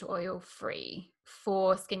and essential oil free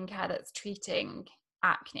for skincare that's treating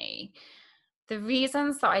acne. The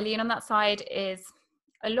reasons that I lean on that side is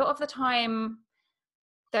a lot of the time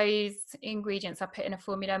those ingredients are put in a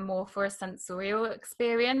formula more for a sensorial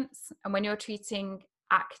experience. And when you're treating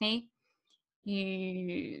acne,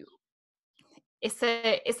 it's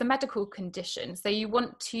a medical condition, so you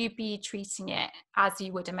want to be treating it as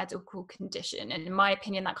you would a medical condition. And in my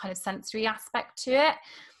opinion, that kind of sensory aspect to it,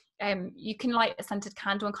 you can light a scented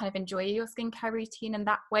candle and kind of enjoy your skincare routine in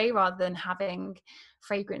that way, rather than having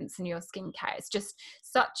fragrance in your skincare. It's just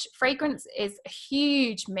fragrance is a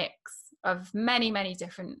huge mix of many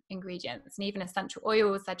different ingredients, and even essential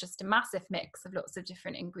oils, they're just a massive mix of lots of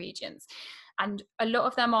different ingredients, and a lot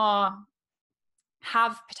of them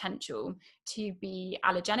have potential to be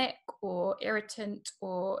allergenic or irritant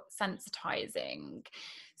or sensitizing.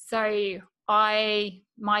 So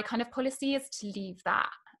my kind of policy is to leave that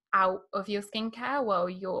out of your skincare while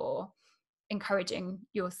you're encouraging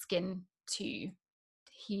your skin to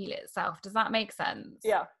heal itself. Does that make sense?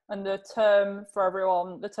 Yeah, and the term for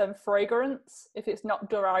everyone, the term fragrance, if it's not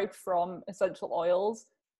derived from essential oils,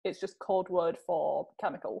 it's just code word for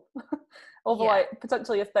chemical. Over like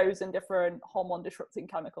potentially 1,000 different hormone disrupting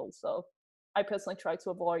chemicals. So I personally try to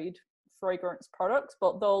avoid fragrance products,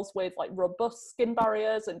 but those with like robust skin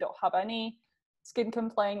barriers and don't have any skin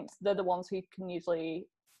complaints, they're the ones who can usually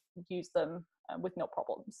use them with no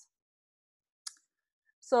problems.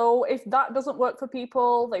 So if that doesn't work for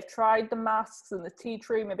people, they've tried the masks and the tea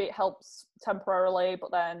tree, maybe it helps temporarily, but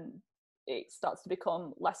then it starts to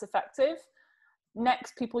become less effective.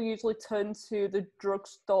 Next, people usually turn to the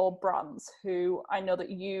drugstore brands, who I know that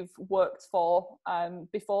you've worked for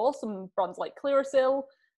before, some brands like Clearasil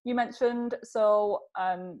you mentioned. So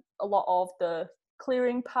a lot of the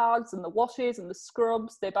clearing pads and the washes and the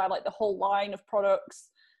scrubs, they buy like the whole line of products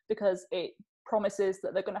because it promises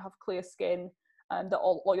that they're going to have clear skin. They're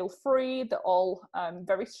all oil-free, they're all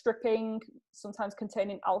very stripping, sometimes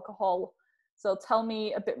containing alcohol. So tell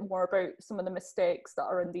me a bit more about some of the mistakes that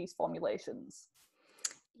are in these formulations.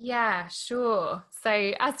 Yeah, sure.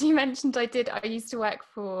 So as you mentioned, I used to work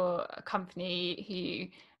for a company who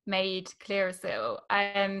made Clearasil.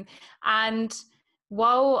 And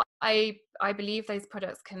while I believe those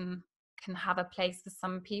products can have a place for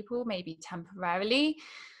some people, maybe temporarily,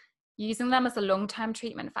 using them as a long-term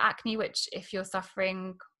treatment for acne, which if you're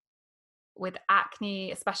suffering with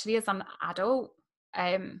acne, especially as an adult,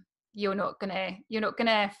 you're not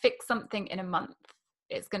gonna fix something in a month.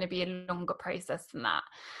 It's going to be a longer process than that.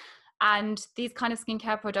 And these kind of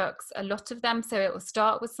skincare products, a lot of them, so it will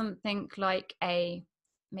start with something like a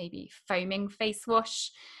maybe foaming face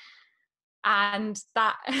wash, and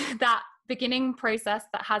that beginning process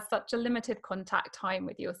that has such a limited contact time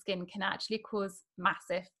with your skin can actually cause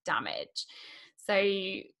massive damage. So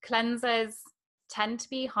cleansers tend to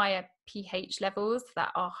be higher pH levels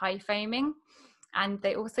that are high foaming, and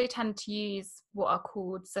they also tend to use what are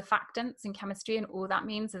called surfactants in chemistry, and all that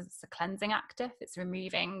means is it's a cleansing active. It's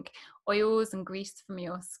removing oils and grease from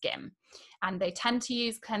your skin, and they tend to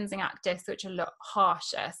use cleansing actives which are a lot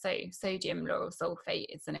harsher. So sodium lauryl sulfate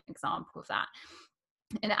is an example of that.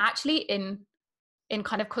 And actually in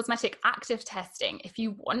kind of cosmetic active testing, if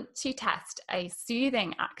you want to test a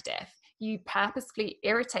soothing active, you purposefully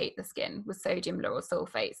irritate the skin with sodium lauryl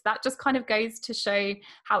sulfate. So that just kind of goes to show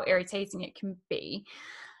how irritating it can be.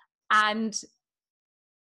 And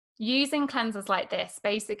using cleansers like this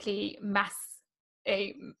basically really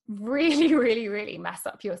mess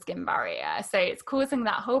up your skin barrier. So it's causing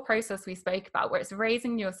that whole process we spoke about, where it's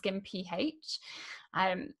raising your skin pH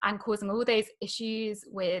and causing all those issues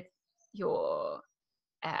with your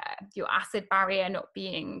acid barrier not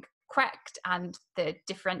being correct, and the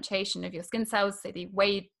differentiation of your skin cells, so the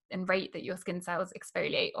way and rate that your skin cells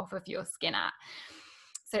exfoliate off of your skin at.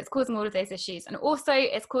 So it's causing all of those issues. And also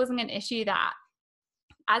it's causing an issue that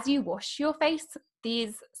as you wash your face,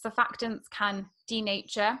 these surfactants can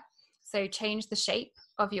denature, so change the shape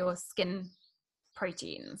of your skin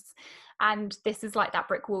proteins. And this is like that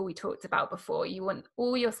brick wall we talked about before. You want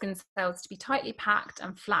all your skin cells to be tightly packed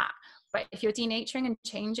and flat, but if you're denaturing and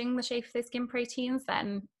changing the shape of those skin proteins,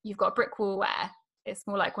 then you've got a brick wall where it's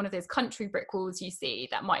more like one of those country brick walls you see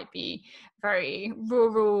that might be very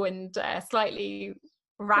rural and slightly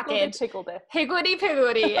ragged.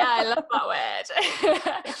 Higgledy-piggledy. Yeah, I love that word.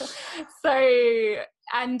 So,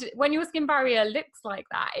 and when your skin barrier looks like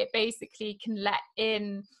that, it basically can let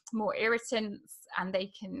in more irritants, and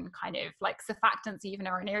they can kind of, like surfactants even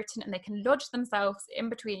are an irritant, and they can lodge themselves in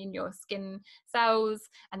between your skin cells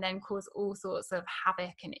and then cause all sorts of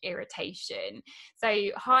havoc and irritation.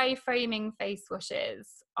 So high foaming face washes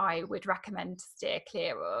I would recommend to steer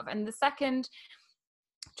clear of. And the second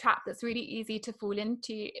trap that's really easy to fall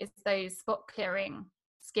into is those spot clearing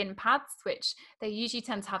skin pads, which they usually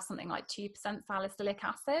tend to have something like 2% salicylic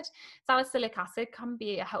acid. Salicylic acid can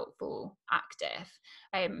be a helpful active,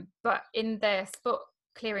 but in the spot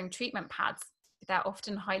clearing treatment pads, they're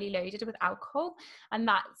often highly loaded with alcohol, and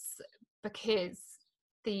that's because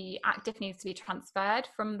the active needs to be transferred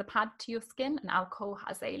from the pad to your skin, and alcohol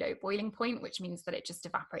has a low boiling point, which means that it just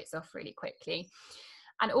evaporates off really quickly.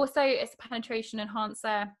 And also it's a penetration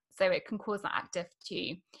enhancer, so it can cause the active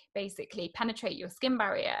to basically penetrate your skin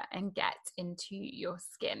barrier and get into your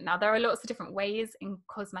skin. Now, there are lots of different ways in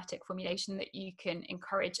cosmetic formulation that you can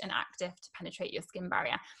encourage an active to penetrate your skin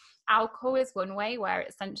barrier. Alcohol is one way, where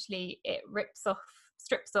essentially it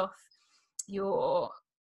strips off your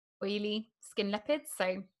oily skin lipids.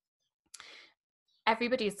 So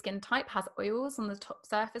everybody's skin type has oils on the top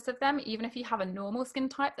surface of them. Even if you have a normal skin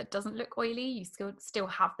type that doesn't look oily, you still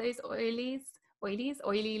have those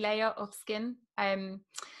oily layer of skin. And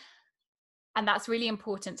that's really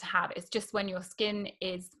important to have. It's just when your skin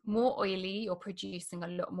is more oily, you're producing a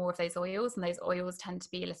lot more of those oils, and those oils tend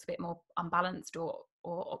to be a little bit more unbalanced or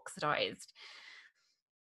oxidized.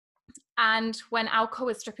 And when alcohol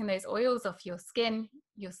is stripping those oils off your skin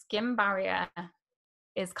barrier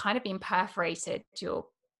is kind of being perforated. You're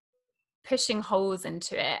pushing holes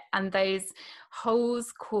into it, and those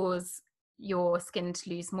holes cause your skin to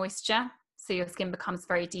lose moisture. So your skin becomes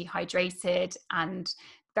very dehydrated, and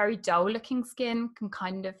very dull looking skin can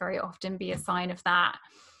kind of very often be a sign of that.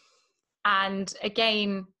 And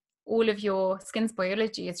again, all of your skin's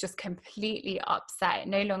biology is just completely upset. It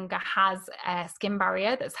no longer has a skin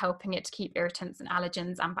barrier that's helping it to keep irritants and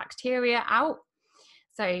allergens and bacteria out.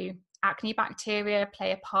 So acne bacteria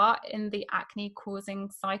play a part in the acne causing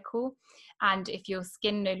cycle. And if your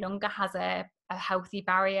skin no longer has a healthy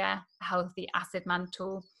barrier, a healthy acid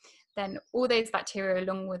mantle, then all those bacteria,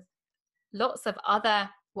 along with lots of other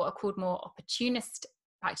what are called more opportunist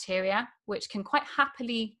bacteria, which can quite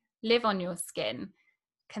happily live on your skin,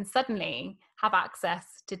 can suddenly have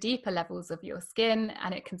access to deeper levels of your skin,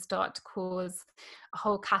 and it can start to cause a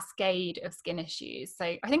whole cascade of skin issues. So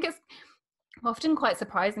I think it's often quite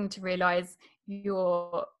surprising to realize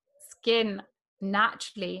your skin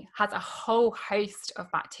naturally has a whole host of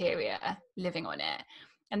bacteria living on it,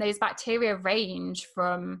 and those bacteria range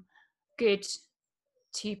from good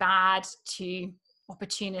to bad to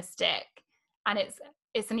opportunistic, and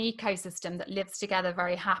it's an ecosystem that lives together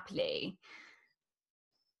very happily.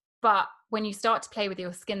 But when you start to play with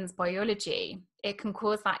your skin's biology, it can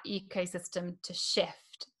cause that ecosystem to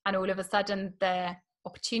shift, and all of a sudden the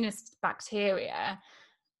opportunist bacteria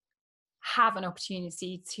have an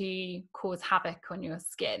opportunity to cause havoc on your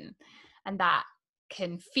skin, and that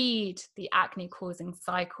can feed the acne causing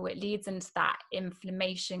cycle. It leads into that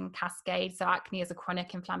inflammation cascade. So acne is a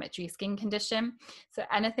chronic inflammatory skin condition, so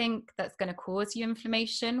anything that's going to cause you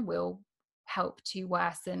inflammation will help to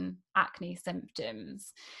worsen acne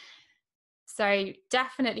symptoms. So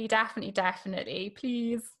definitely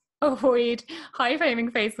please avoid high foaming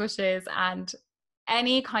face washes and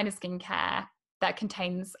any kind of skincare that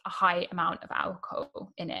contains a high amount of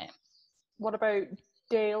alcohol in it. What about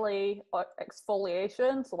daily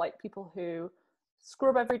exfoliation? So like people who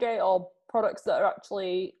scrub every day, or products that are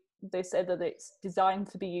actually, they say that it's designed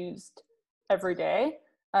to be used every day,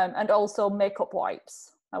 and also makeup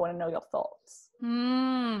wipes. I want to know your thoughts.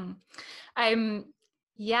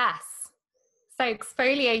 Yes. So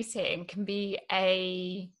exfoliating can be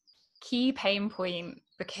a key pain point,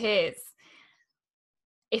 because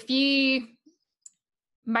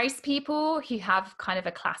most people who have kind of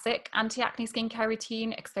a classic anti-acne skincare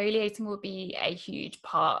routine, exfoliating will be a huge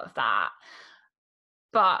part of that.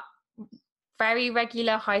 But very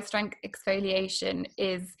regular high strength exfoliation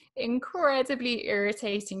is incredibly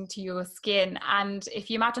irritating to your skin. And if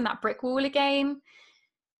you imagine that brick wall again,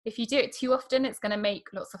 if you do it too often, it's going to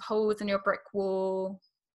make lots of holes in your brick wall.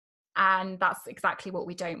 And that's exactly what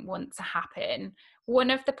we don't want to happen. One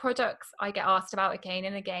of the products I get asked about again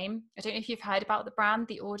and again, I don't know if you've heard about the brand,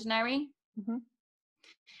 The Ordinary. Mm-hmm.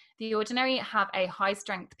 The Ordinary have a high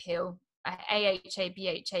strength peel, AHA,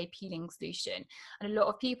 BHA peeling solution. And a lot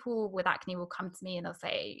of people with acne will come to me and they'll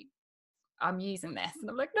say, I'm using this. And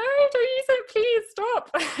I'm like, no, don't use it, please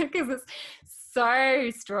stop. Because it's so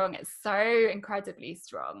strong. It's so incredibly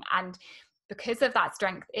strong. And because of that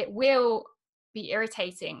strength, it will be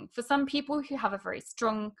irritating. For some people who have a very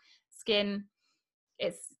strong skin,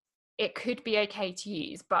 it could be okay to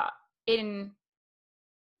use. But in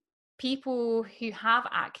people who have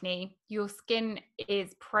acne, your skin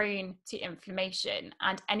is prone to inflammation,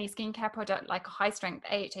 and any skincare product like a high strength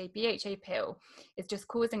AHA, BHA pill is just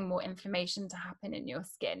causing more inflammation to happen in your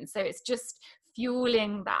skin. So it's just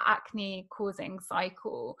fueling that acne causing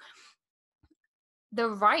cycle. The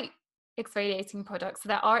right exfoliating products, so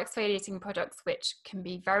there are exfoliating products which can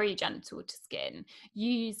be very gentle to skin,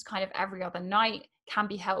 used kind of every other night, can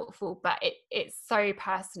be helpful, but it's so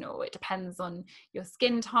personal. It depends on your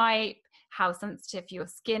skin type, how sensitive your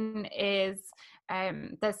skin is.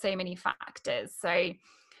 There's so many factors. So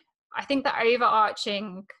I think the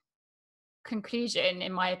overarching conclusion,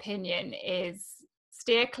 in my opinion, is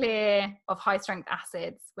steer clear of high strength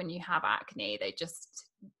acids when you have acne. They just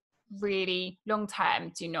really long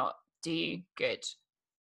term do not do good.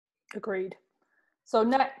 Agreed. So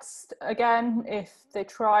next, again, if they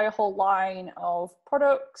try a whole line of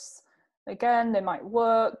products, again, they might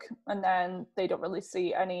work and then they don't really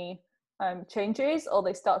see any changes, or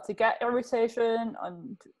they start to get irritation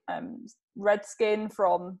and red skin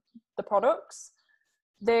from the products,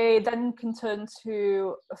 they then can turn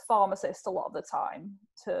to a pharmacist a lot of the time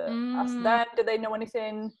to ask them, do they know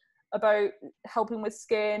anything about helping with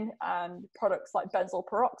skin and products like benzoyl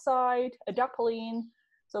peroxide, adapalene.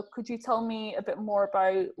 So could you tell me a bit more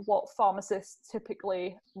about what pharmacists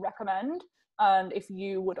typically recommend, and if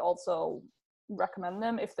you would also recommend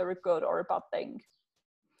them, if they're a good or a bad thing?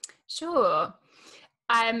 Sure.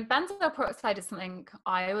 Benzoyl peroxide is something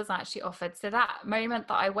I was actually offered. So that moment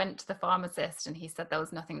that I went to the pharmacist and he said there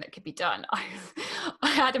was nothing that could be done, I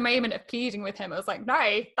had a moment of pleading with him. I was like,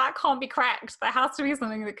 no, that can't be correct. There has to be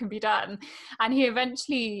something that can be done. And he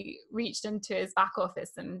eventually reached into his back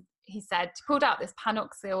office and he pulled out this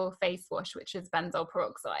Panoxyl face wash, which is benzoyl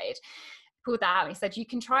peroxide. Pulled that out and he said, you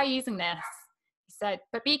can try using this. He said,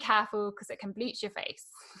 but be careful because it can bleach your face.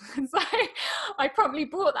 So I promptly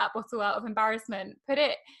bought that bottle out of embarrassment, put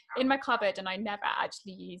it in my cupboard, and I never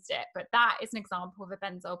actually used it. But that is an example of a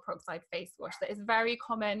benzoyl peroxide face wash that is very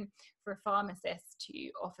common for a pharmacist to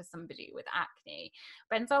offer somebody with acne.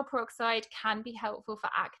 Benzoyl peroxide can be helpful for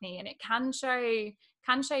acne, and it can show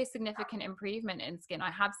significant improvement in skin.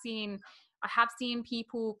 I have seen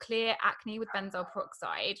people clear acne with benzoyl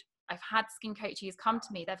peroxide. I've had skin coaches come to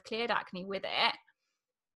me, they've cleared acne with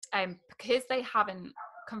it, because they haven't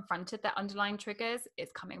confronted their underlying triggers,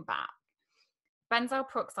 it's coming back. Benzoyl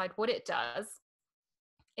peroxide, what it does,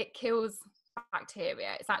 it kills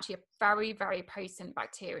bacteria. It's actually a very, very potent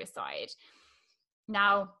bactericide.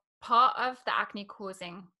 Now, part of the acne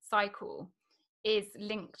causing cycle is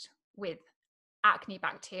linked with acne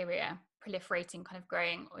bacteria proliferating, kind of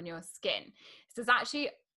growing on your skin. So there's actually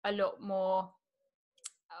a lot more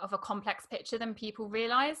of a complex picture than people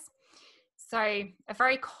realize. So a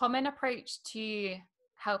very common approach to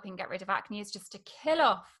helping get rid of acne is just to kill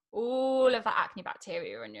off all of the acne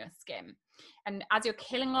bacteria on your skin. And as you're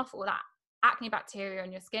killing off all that acne bacteria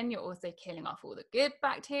on your skin, you're also killing off all the good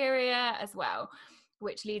bacteria as well,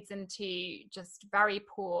 which leads into just very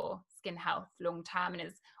poor skin health long term, and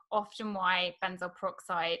is often why benzoyl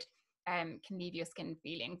peroxide can leave your skin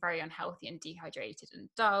feeling very unhealthy and dehydrated and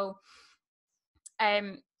dull.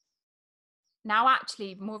 Now,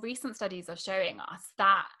 actually, more recent studies are showing us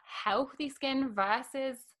that healthy skin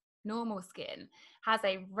versus normal skin has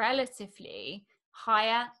a relatively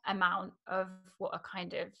higher amount of what are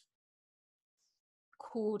kind of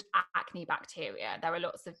called acne bacteria. There are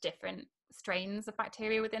lots of different strains of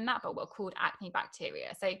bacteria within that, but what are called acne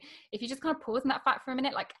bacteria. So if you just kind of pause on that fact for a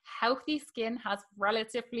minute, like healthy skin has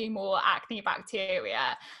relatively more acne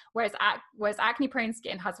bacteria, whereas acne prone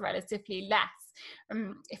skin has relatively less.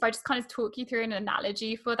 If I just kind of talk you through an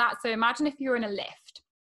analogy for that. So imagine if you're in a lift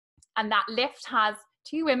and that lift has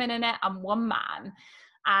 2 women in it and 1 man,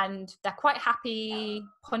 and they're quite happy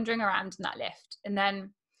pondering around in that lift. And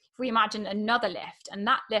then if we imagine another lift, and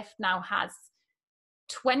that lift now has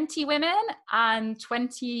 20 women and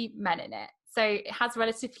 20 men in it. So it has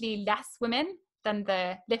relatively less women than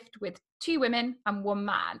the lift with 2 women and 1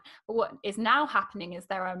 man. But what is now happening is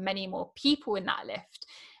there are many more people in that lift.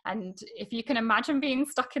 And if you can imagine being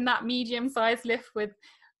stuck in that medium-sized lift with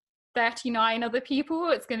 39 other people,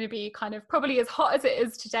 it's going to be kind of probably as hot as it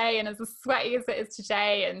is today and as sweaty as it is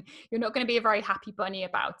today. And you're not going to be a very happy bunny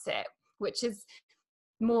about it, which is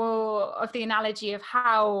more of the analogy of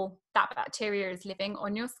how that bacteria is living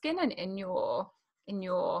on your skin and in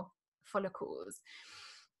your follicles.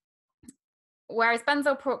 Whereas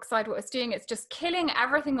benzoyl peroxide, what it's doing, it's just killing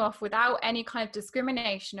everything off without any kind of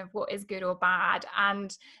discrimination of what is good or bad.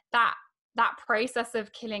 And that that process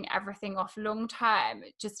of killing everything off long term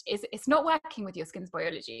just it's not working with your skin's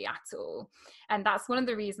biology at all. And that's one of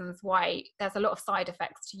the reasons why there's a lot of side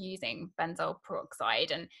effects to using benzoyl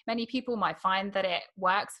peroxide. And many people might find that it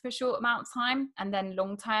works for a short amount of time, and then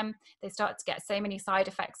long term they start to get so many side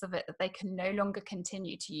effects of it that they can no longer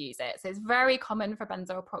continue to use it. So it's very common for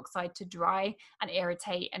benzoyl peroxide to dry and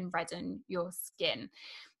irritate and redden your skin.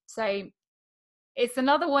 So it's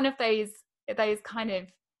another one of those kind of,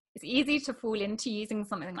 it's easy to fall into using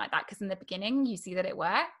something like that because in the beginning you see that it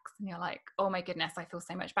works and you're like, oh my goodness, I feel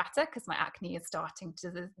so much better because my acne is starting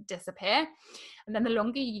to disappear. And then the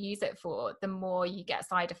longer you use it for, the more you get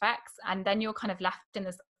side effects, and then you're kind of left in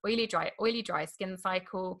this oily dry skin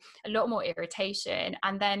cycle, a lot more irritation,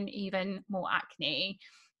 and then even more acne.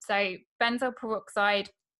 So benzoyl peroxide,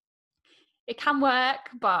 it can work,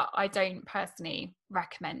 but I don't personally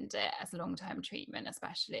recommend it as a long-term treatment,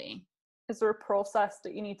 especially. Is there a process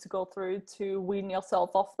that you need to go through to wean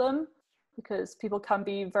yourself off them? Because people can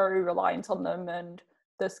be very reliant on them and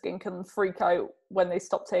their skin can freak out when they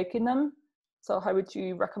stop taking them. So how would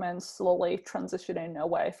you recommend slowly transitioning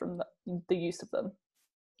away from the use of them?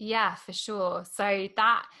 Yeah, for sure. So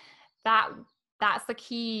that's the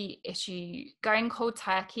key issue. Going cold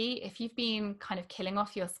turkey, if you've been kind of killing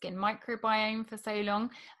off your skin microbiome for so long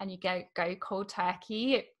and you go cold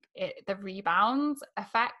turkey, the rebound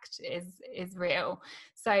effect is real.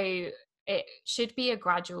 So it should be a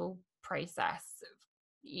gradual process.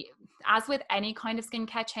 As with any kind of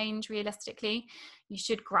skincare change, realistically, you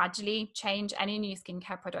should gradually change any new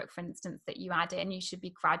skincare product, for instance, that you add in. You should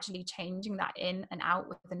be gradually changing that in and out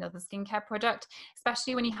with another skincare product,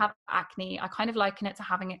 especially when you have acne. I kind of liken it to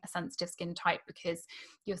having a sensitive skin type because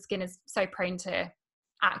your skin is so prone to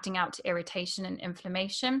acting out to irritation and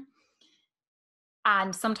inflammation.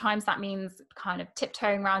 And sometimes that means kind of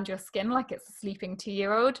tiptoeing around your skin like it's a sleeping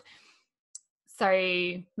 2-year-old.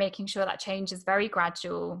 So making sure that change is very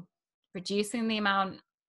gradual, reducing the amount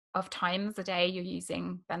of times a day you're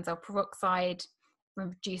using benzoyl peroxide,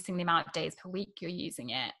 reducing the amount of days per week you're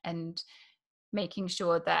using it, and making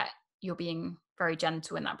sure that you're being very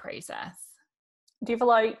gentle in that process. Do you feel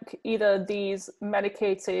like either these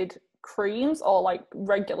medicated creams or like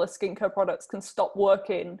regular skincare products can stop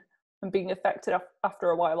working and being effective after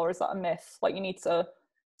a while, or is that a myth? Like you need to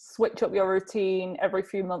switch up your routine every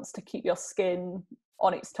few months to keep your skin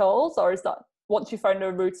on its toes, or is that once you find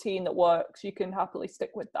a routine that works, you can happily stick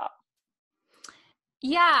with that?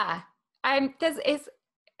 Yeah, it's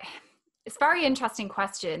a very interesting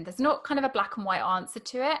question. There's not kind of a black and white answer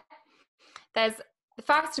to it. There's,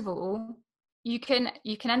 first of all, you can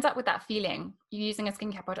end up with that feeling you're using a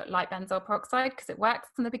skincare product like benzoyl peroxide because it works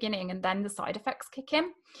in the beginning and then the side effects kick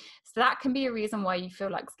in. So that can be a reason why you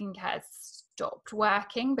feel like skincare has stopped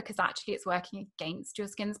working, because actually it's working against your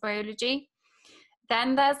skin's biology.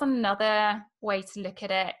 Then there's another way to look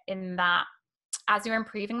at it, in that as you're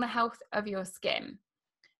improving the health of your skin,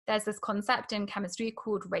 there's this concept in chemistry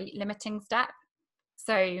called rate limiting step.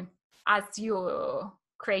 So as you're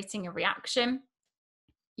creating a reaction,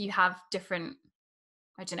 you have different,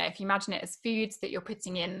 I don't know, if you imagine it as foods that you're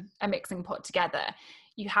putting in a mixing pot together,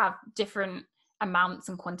 you have different amounts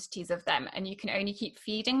and quantities of them, and you can only keep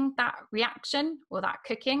feeding that reaction or that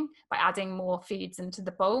cooking by adding more foods into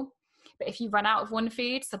the bowl. But if you run out of one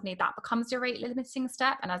food, suddenly that becomes your rate limiting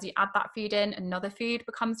step, and as you add that food in, another food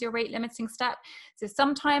becomes your rate limiting step. So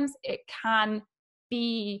sometimes it can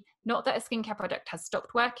be not that a skincare product has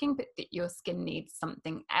stopped working, but that your skin needs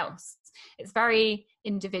something else. It's very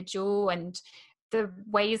individual, and the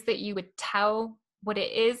ways that you would tell what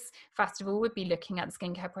it is, first of all, would be looking at the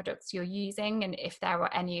skincare products you're using and if there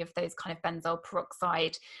are any of those kind of benzoyl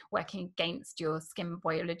peroxide working against your skin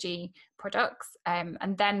biology products, and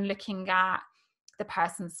then looking at the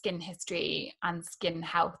person's skin history and skin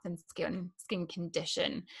health and skin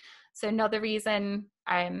condition. So another reason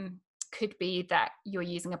could be that you're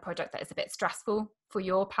using a product that is a bit stressful for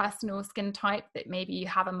your personal skin type, that maybe you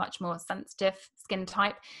have a much more sensitive skin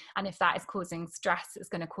type, and if that is causing stress, it's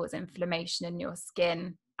going to cause inflammation in your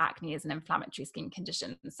skin. Acne is an inflammatory skin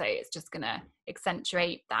condition, so it's just going to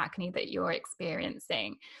accentuate the acne that you're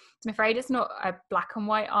experiencing. So I'm afraid it's not a black and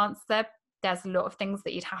white answer. There's a lot of things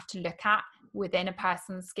that you'd have to look at within a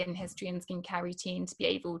person's skin history and skincare routine to be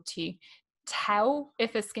able to tell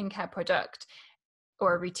if a skincare product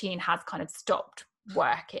or a routine has kind of stopped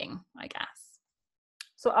working, I guess.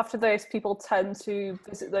 So after this, people tend to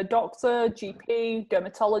visit their doctor, GP,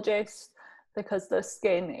 dermatologist, because their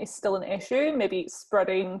skin is still an issue. Maybe it's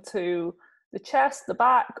spreading to the chest, the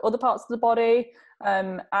back, other parts of the body,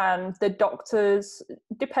 and the doctors,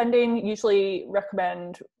 depending, usually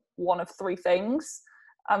recommend one of three things.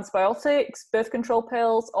 antibiotics, birth control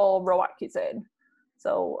pills, or Roaccutane.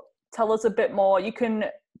 So tell us a bit more. You can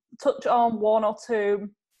touch on one or two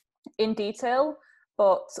in detail,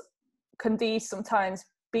 but can these sometimes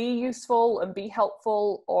be useful and be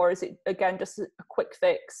helpful, or is it again just a quick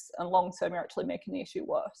fix and long term you're actually making the issue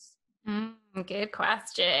worse? Good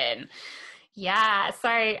question. Yeah,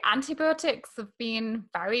 so antibiotics have been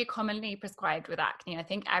very commonly prescribed with acne. I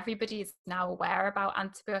think everybody is now aware about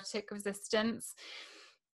antibiotic resistance.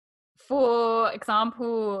 For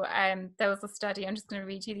example, there was a study, I'm just going to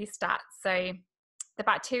read you these stats. So the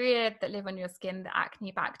bacteria that live on your skin, the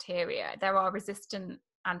acne bacteria, there are resistant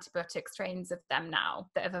antibiotic strains of them now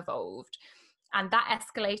that have evolved. And that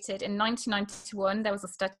escalated in 1991. There was a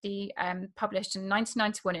study published in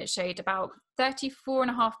 1991. It showed about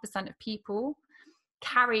 34.5% of people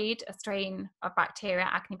carried a strain of bacteria,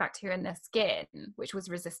 acne bacteria, in their skin, which was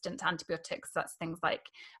resistant to antibiotics. That's things like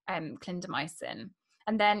clindamycin.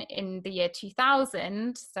 And then in the year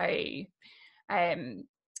 2000, so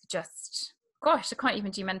gosh, I can't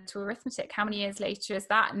even do mental arithmetic. How many years later is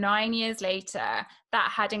that? 9 years later,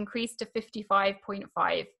 that had increased to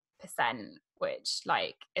 55.5%, which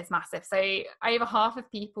is massive. So over half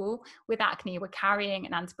of people with acne were carrying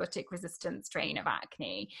an antibiotic resistant strain of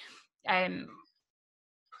acne. So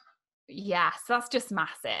that's just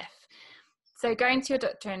massive. So going to your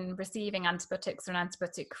doctor and receiving antibiotics or an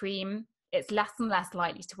antibiotic cream, it's less and less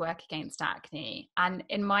likely to work against acne. And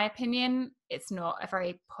in my opinion, it's not a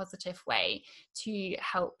very positive way to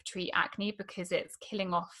help treat acne because it's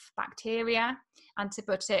killing off bacteria.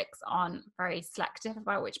 Antibiotics aren't very selective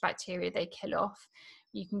about which bacteria they kill off.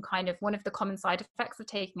 You can one of the common side effects of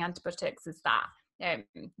taking antibiotics is that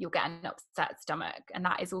you'll get an upset stomach, and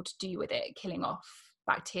that is all to do with it killing off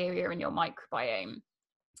bacteria in your microbiome.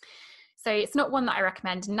 So it's not one that I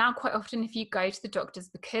recommend. And now quite often if you go to the doctors,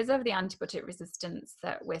 because of the antibiotic resistance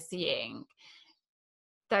that we're seeing,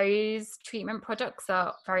 those treatment products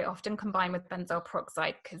are very often combined with benzoyl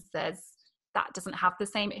peroxide because that doesn't have the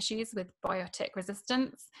same issues with biotic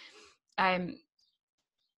resistance.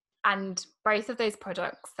 And both of those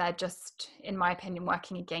products, they're just, in my opinion,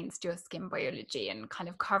 working against your skin biology and kind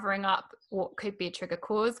of covering up what could be a trigger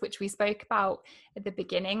cause, which we spoke about at the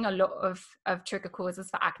beginning. A lot of trigger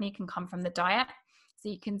causes for acne can come from the diet. So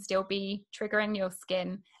you can still be triggering your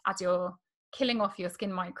skin as you're killing off your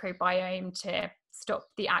skin microbiome to stop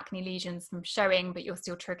the acne lesions from showing, but you're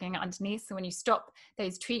still triggering it underneath. So when you stop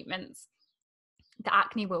those treatments, the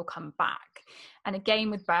acne will come back. And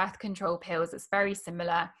again, with birth control pills, it's very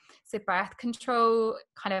similar. So birth control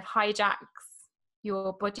kind of hijacks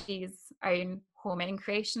your body's own hormone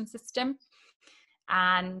creation system.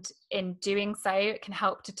 And in doing so, it can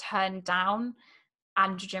help to turn down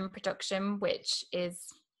androgen production, which is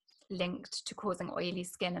linked to causing oily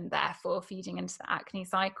skin and therefore feeding into the acne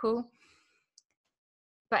cycle.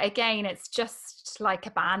 But again, it's just like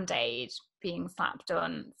a band-aid being slapped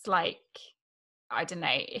on. It's like, I don't know,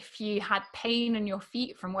 if you had pain in your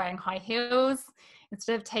feet from wearing high heels,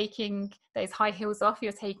 instead of taking those high heels off,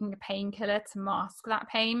 you're taking a painkiller to mask that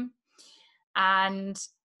pain. And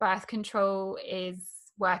birth control is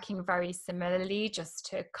working very similarly, just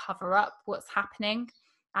to cover up what's happening.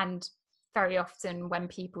 And very often when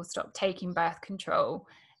people stop taking birth control,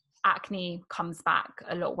 acne comes back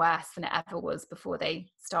a lot worse than it ever was before they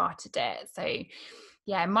started it. So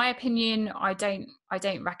yeah, in my opinion, I don't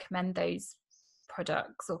recommend those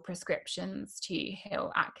products or prescriptions to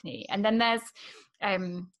heal acne. And then there's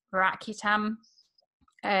Roaccutane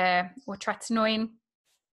or tretinoin,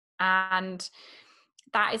 and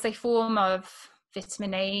that is a form of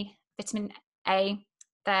vitamin A.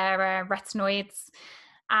 They're retinoids,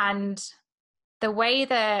 and the way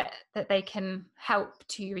that they can help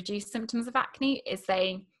to reduce symptoms of acne is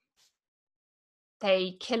they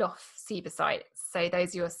kill off sebocytes. So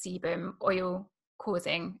those are your sebum oil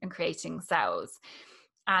causing and creating cells.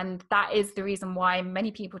 And that is the reason why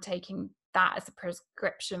many people taking that as a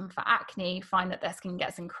prescription for acne find that their skin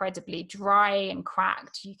gets incredibly dry and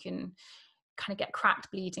cracked. You can kind of get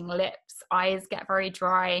cracked, bleeding lips, eyes get very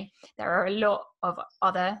dry. There are a lot of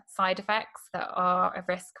other side effects that are a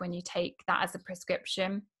risk when you take that as a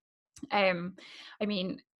prescription. I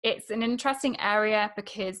mean, it's an interesting area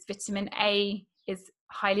because vitamin A is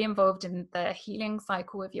highly involved in the healing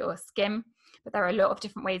cycle of your skin, but there are a lot of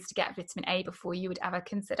different ways to get vitamin A before you would ever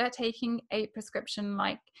consider taking a prescription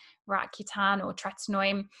like Roaccutane or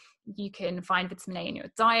tretinoin. You can find vitamin A in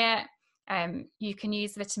your diet. You can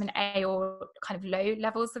use vitamin A or kind of low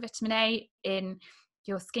levels of vitamin A in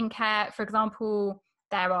your skincare. For example,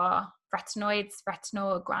 there are retinoids,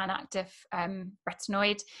 retinol, gram active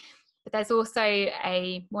retinoid. But there's also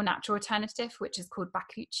a more natural alternative, which is called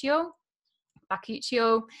bakuchiol.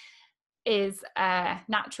 Bakuchiol is a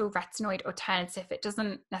natural retinoid alternative. It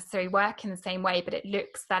doesn't necessarily work in the same way, but it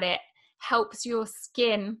looks that it helps your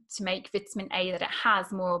skin to make vitamin A that it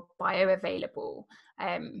has more bioavailable.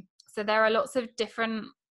 So there are lots of different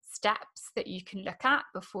steps that you can look at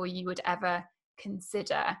before you would ever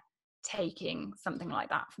consider taking something like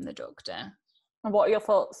that from the doctor. And what are your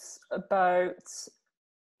thoughts about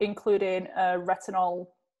including retinol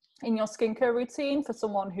in your skincare routine for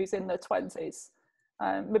someone who's in their 20s?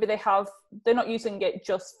 Maybe they're not using it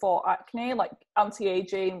just for acne, like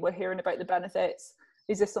anti-aging, we're hearing about the benefits.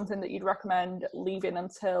 Is this something that you'd recommend leaving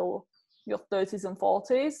until your 30s and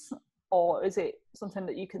 40s? Or is it something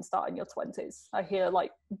that you can start in your 20s? I hear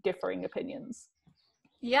like differing opinions.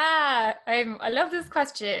 Yeah, I love this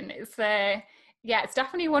question. It's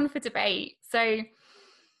definitely one for debate. So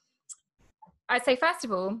I'd say, first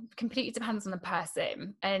of all, completely depends on the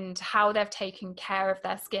person and how they've taken care of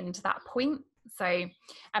their skin to that point. So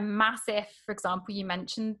a massive, for example, you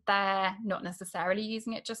mentioned they're not necessarily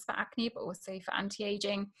using it just for acne, but also for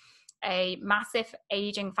anti-aging. A massive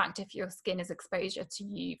aging factor for your skin is exposure to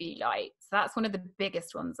UV light. So that's one of the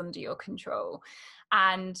biggest ones under your control.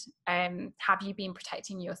 And have you been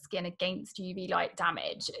protecting your skin against UV light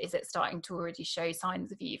damage? Is it starting to already show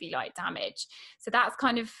signs of UV light damage? So that's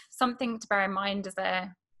kind of something to bear in mind as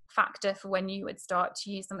a factor for when you would start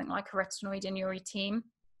to use something like a retinoid in your routine.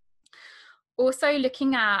 Also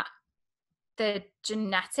looking at the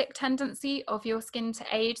genetic tendency of your skin to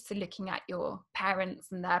age, so looking at your parents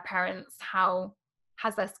and their parents, how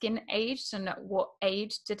has their skin aged and at what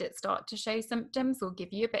age did it start to show symptoms, will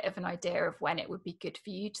give you a bit of an idea of when it would be good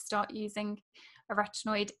for you to start using a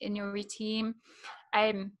retinoid in your routine.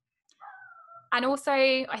 And also,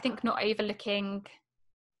 I think not overlooking,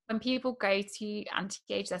 when people go to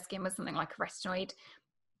anti-age their skin with something like a retinoid,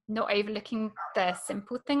 not overlooking the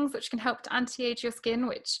simple things which can help to anti-age your skin,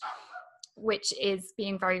 which is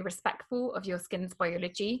being very respectful of your skin's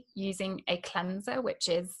biology, using a cleanser which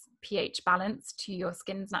is pH balanced to your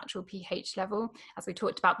skin's natural pH level. As we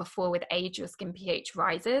talked about before, with age your skin pH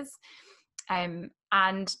rises,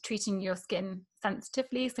 and treating your skin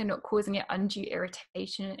sensitively, so not causing it undue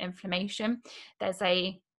irritation and inflammation. There's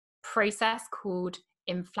a process called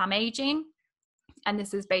inflammaging, and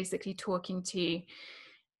this is basically talking to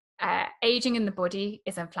aging in the body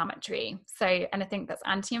is inflammatory. So anything that's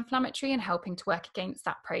anti-inflammatory and helping to work against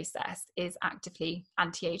that process is actively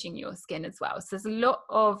anti-aging your skin as well. So there's a lot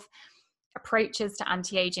of approaches to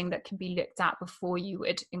anti-aging that can be looked at before you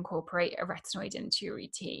would incorporate a retinoid into your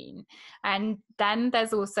routine. And then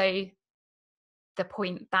there's also the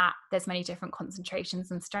point that there's many different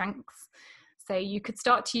concentrations and strengths. So you could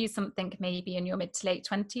start to use something maybe in your mid to late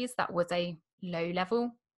 20s that was a low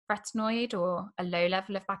level retinoid or a low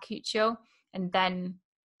level of bakuchiol, and then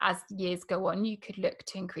as years go on you could look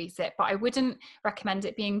to increase it. But I wouldn't recommend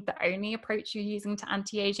it being the only approach you're using to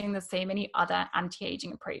anti-aging. There's so many other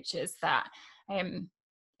anti-aging approaches that in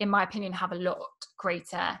my opinion have a lot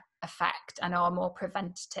greater effect and are more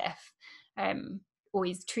preventative.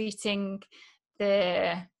 Always treating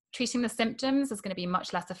the symptoms is going to be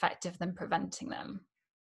much less effective than preventing them.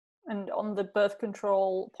 And on the birth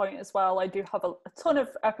control point as well, I do have a ton of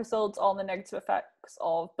episodes on the negative effects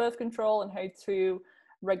of birth control and how to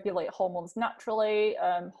regulate hormones naturally,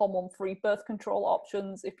 hormone-free birth control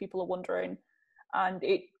options, if people are wondering. And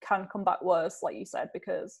it can come back worse, like you said,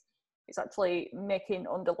 because it's actually making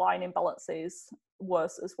underlying imbalances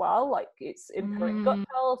worse as well. Like it's impairing gut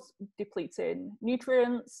health, depleting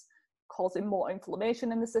nutrients, causing more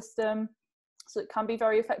inflammation in the system. So it can be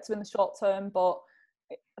very effective in the short term, but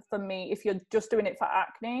for me, if you're just doing it for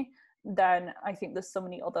acne, then I think there's so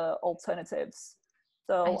many other alternatives.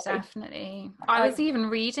 So definitely. I was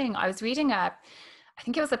reading I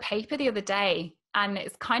think it was a paper the other day, and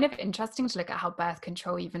it's kind of interesting to look at how birth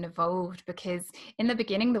control even evolved, because in the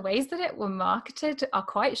beginning the ways that it were marketed are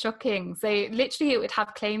quite shocking. So literally it would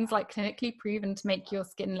have claims like clinically proven to make your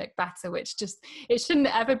skin look better, which just, it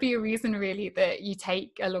shouldn't ever be a reason really that you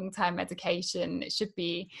take a long-term medication. It should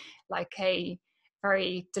be like a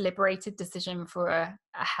very deliberated decision for a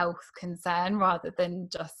health concern, rather than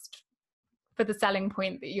just for the selling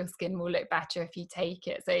point that your skin will look better if you take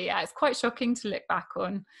it. So yeah, it's quite shocking to look back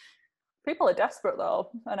on. People are desperate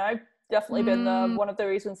though, and I've definitely been there. One of the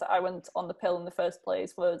reasons that I went on the pill in the first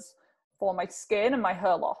place was for my skin and my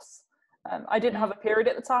hair loss. I didn't have a period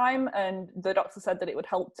at the time, and the doctor said that it would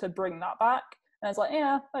help to bring that back. And I was like,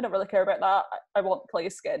 yeah, I don't really care about that. I want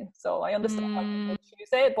clear skin. So I understand why people choose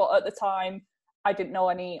it, but at the time I didn't know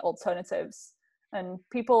any alternatives. And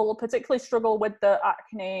people particularly struggle with the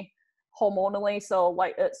acne hormonally, so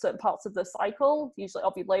like at certain parts of the cycle, usually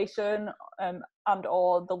ovulation, and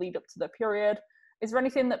or the lead up to the period. Is there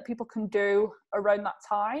anything that people can do around that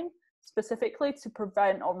time specifically to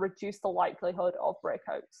prevent or reduce the likelihood of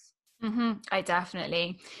breakouts? I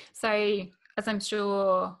definitely. So, as I'm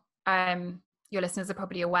sure your listeners are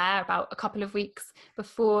probably aware, about a couple of weeks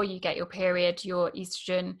before you get your period, your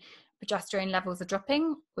estrogen, progesterone levels are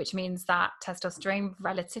dropping, which means that testosterone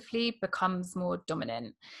relatively becomes more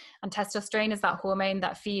dominant. And testosterone is that hormone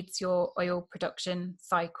that feeds your oil production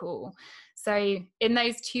cycle. So, in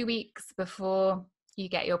those 2 weeks before you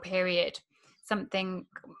get your period,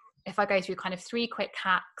 if I go through kind of 3 quick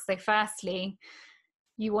hacks. So, firstly,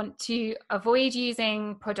 you want to avoid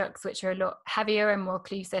using products which are a lot heavier and more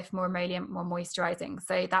occlusive, more emollient, more moisturizing.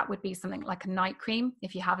 So that would be something like a night cream.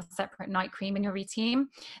 If you have a separate night cream in your routine,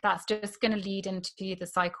 that's just going to lead into the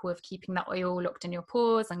cycle of keeping that oil locked in your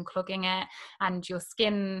pores and clogging it. And your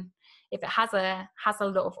skin, if it has a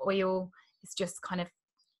lot of oil, it's just kind of,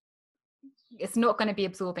 it's not going to be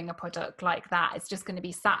absorbing a product like that. It's just going to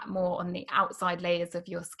be sat more on the outside layers of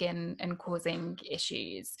your skin and causing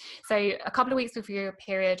issues. So a couple of weeks before your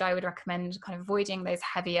period, I would recommend kind of avoiding those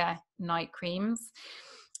heavier night creams.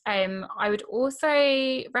 I would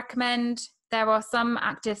also recommend, there are some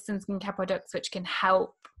actives and skincare products which can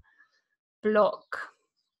help block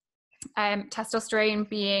testosterone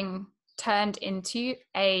being turned into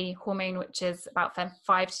a hormone which is about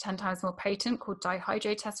 5 to 10 times more potent, called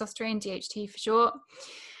dihydrotestosterone, DHT for short.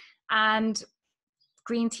 And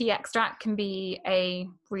green tea extract can be a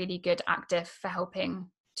really good active for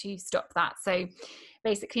helping to stop that. So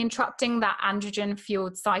basically interrupting that androgen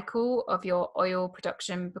fueled cycle of your oil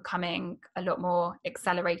production becoming a lot more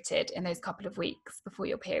accelerated in those couple of weeks before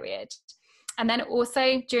your period. And then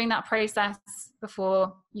also during that process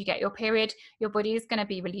before you get your period, your body is going to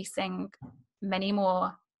be releasing many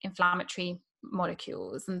more inflammatory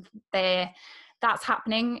molecules, and that's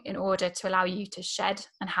happening in order to allow you to shed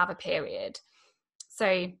and have a period.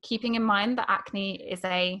 So keeping in mind that acne is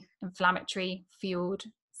a inflammatory fueled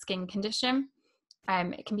skin condition,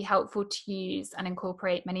 it can be helpful to use and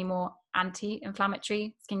incorporate many more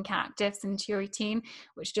anti-inflammatory skincare actives into your routine,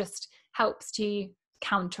 which just helps to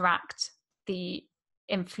counteract the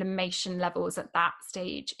inflammation levels at that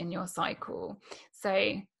stage in your cycle.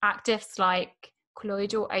 So actives like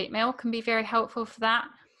colloidal oatmeal can be very helpful for that.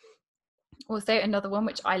 Also, another one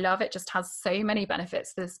which I love, it just has so many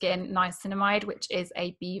benefits for the skin, niacinamide, which is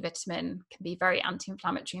a B vitamin, can be very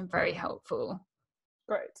anti-inflammatory and very helpful.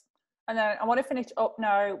 Great. And then I want to finish up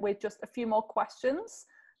now with just a few more questions.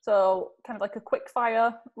 So kind of like a quick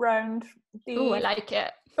fire round. Oh, I like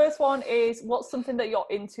it. First one is, what's something that you're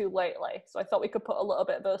into lately? So I thought we could put a little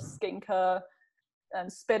bit of a skincare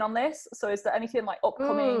spin on this. So is there anything like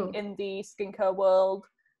upcoming in the skincare world?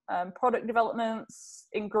 Product developments,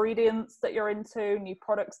 ingredients that you're into, new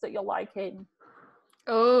products that you're liking?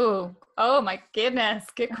 Oh my goodness,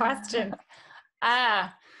 good question. Do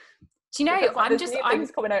you know, like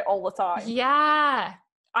things coming out all the time. Yeah,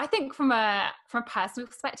 I think from a personal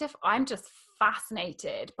perspective, I'm just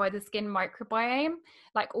fascinated by the skin microbiome,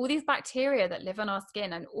 like all these bacteria that live on our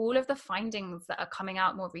skin and all of the findings that are coming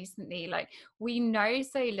out more recently. Like, we know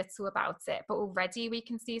so little about it, but already we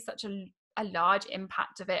can see such a large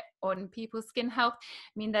impact of it on people's skin health.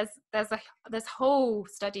 I mean, there's whole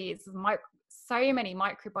studies, so many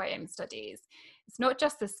microbiome studies. It's not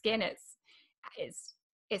just the skin,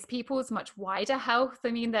 it's people's much wider health. I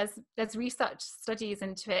mean, there's research studies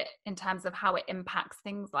into it in terms of how it impacts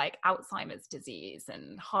things like Alzheimer's disease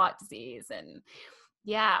and heart disease. And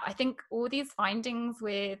yeah, I think all these findings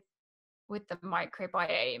with the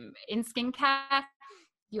microbiome in skincare,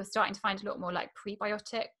 you're starting to find a lot more like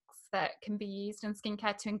prebiotics that can be used in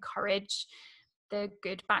skincare to encourage the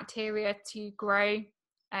good bacteria to grow.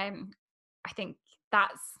 I think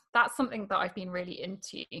that's something that I've been really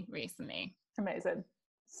into recently. Amazing.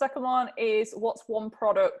 Second one is, what's one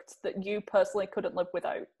product that you personally couldn't live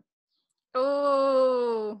without?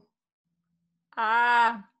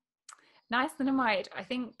 Niacinamide. I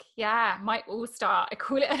think, yeah, my all-star. I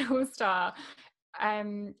call it an all-star.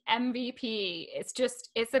 MVP. It's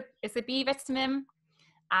a B vitamin,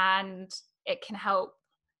 and it can help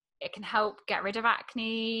get rid of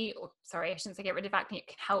acne, or sorry, I shouldn't say get rid of acne. It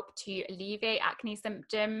can help to alleviate acne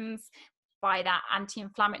symptoms by that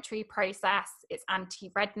anti-inflammatory process. It's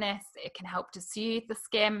anti-redness. It can help to soothe the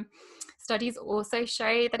skin. Studies also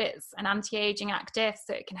show that it's an anti-aging active,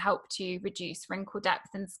 so it can help to reduce wrinkle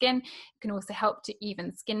depth in skin. It can also help to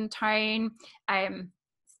even skin tone.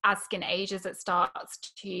 As skin ages, it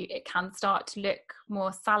can start to look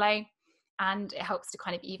more sallow. and it helps to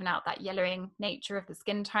kind of even out that yellowing nature of the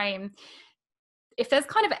skin tone. If there's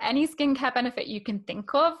kind of any skincare benefit you can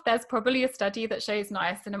think of, there's probably a study that shows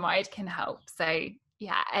niacinamide can help. So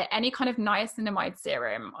yeah, any kind of niacinamide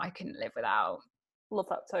serum I couldn't live without. Love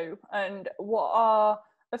that too. And what are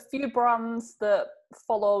a few brands that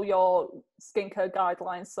follow your skincare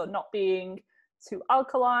guidelines? So not being too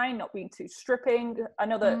alkaline, not being too stripping. I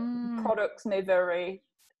know that products may vary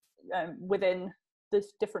within the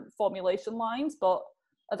different formulation lines, but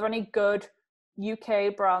are there any good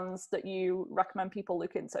UK brands that you recommend people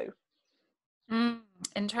look into?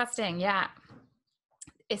 Interesting. Yeah.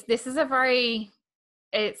 This is a very,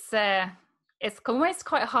 it's almost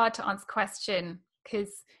quite hard to answer question,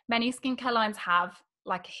 because many skincare lines have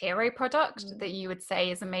like a hero product that you would say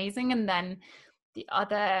is amazing, and then the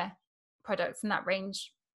other products in that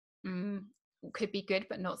range could be good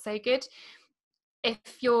but not so good.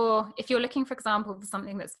 If you're looking, for example, for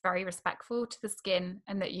something that's very respectful to the skin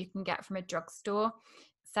and that you can get from a drugstore,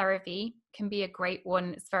 CeraVe can be a great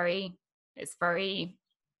one. It's very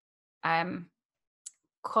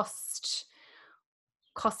cost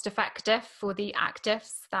effective for the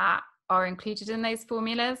actives that are included in those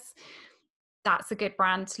formulas. That's a good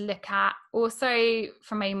brand to look at. Also,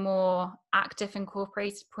 from a more active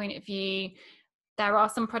incorporated point of view, there are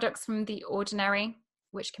some products from The Ordinary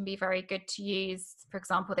which can be very good to use. For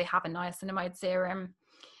example, they have a niacinamide serum.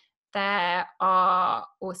 There are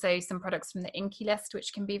also some products from the Inky List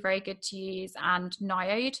which can be very good to use, and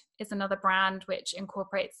Niode is another brand which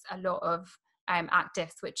incorporates a lot of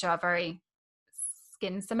actives which are very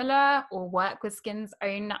skin similar or work with skin's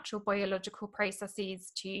own natural biological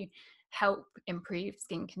processes to help improve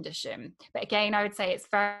skin condition. But again, I would say it's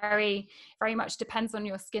very, very much depends on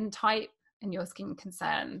your skin type and your skin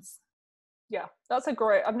concerns. Yeah, that's a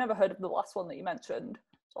great, I've never heard of the last one that you mentioned,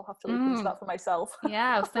 so I'll have to look into that for myself.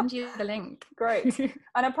 Yeah, I'll send you the link. Great.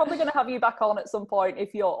 And I'm probably going to have you back on at some point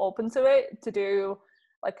if you're open to it, to do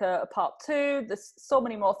like a part 2. There's so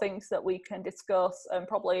many more things that we can discuss, and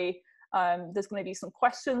probably there's going to be some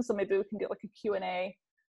questions, so maybe we can do like a Q&A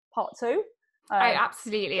part 2.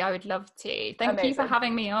 Absolutely, I would love to. Thank you for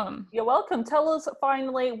having me on. You're welcome. Tell us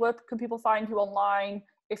finally, where can people find you online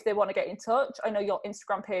if they want to get in touch? I know your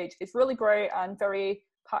Instagram page is really great and very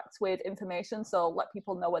packed with information, so let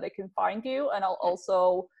people know where they can find you, and I'll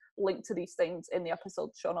also link to these things in the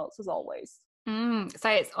episode show notes as always. So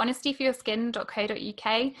it's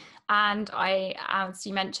honestyforyourskin.co.uk, and I, as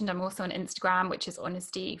you mentioned, I'm also on Instagram, which is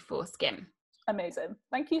honestyforskin. Amazing.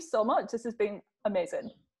 Thank you so much. This has been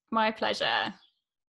amazing. My pleasure.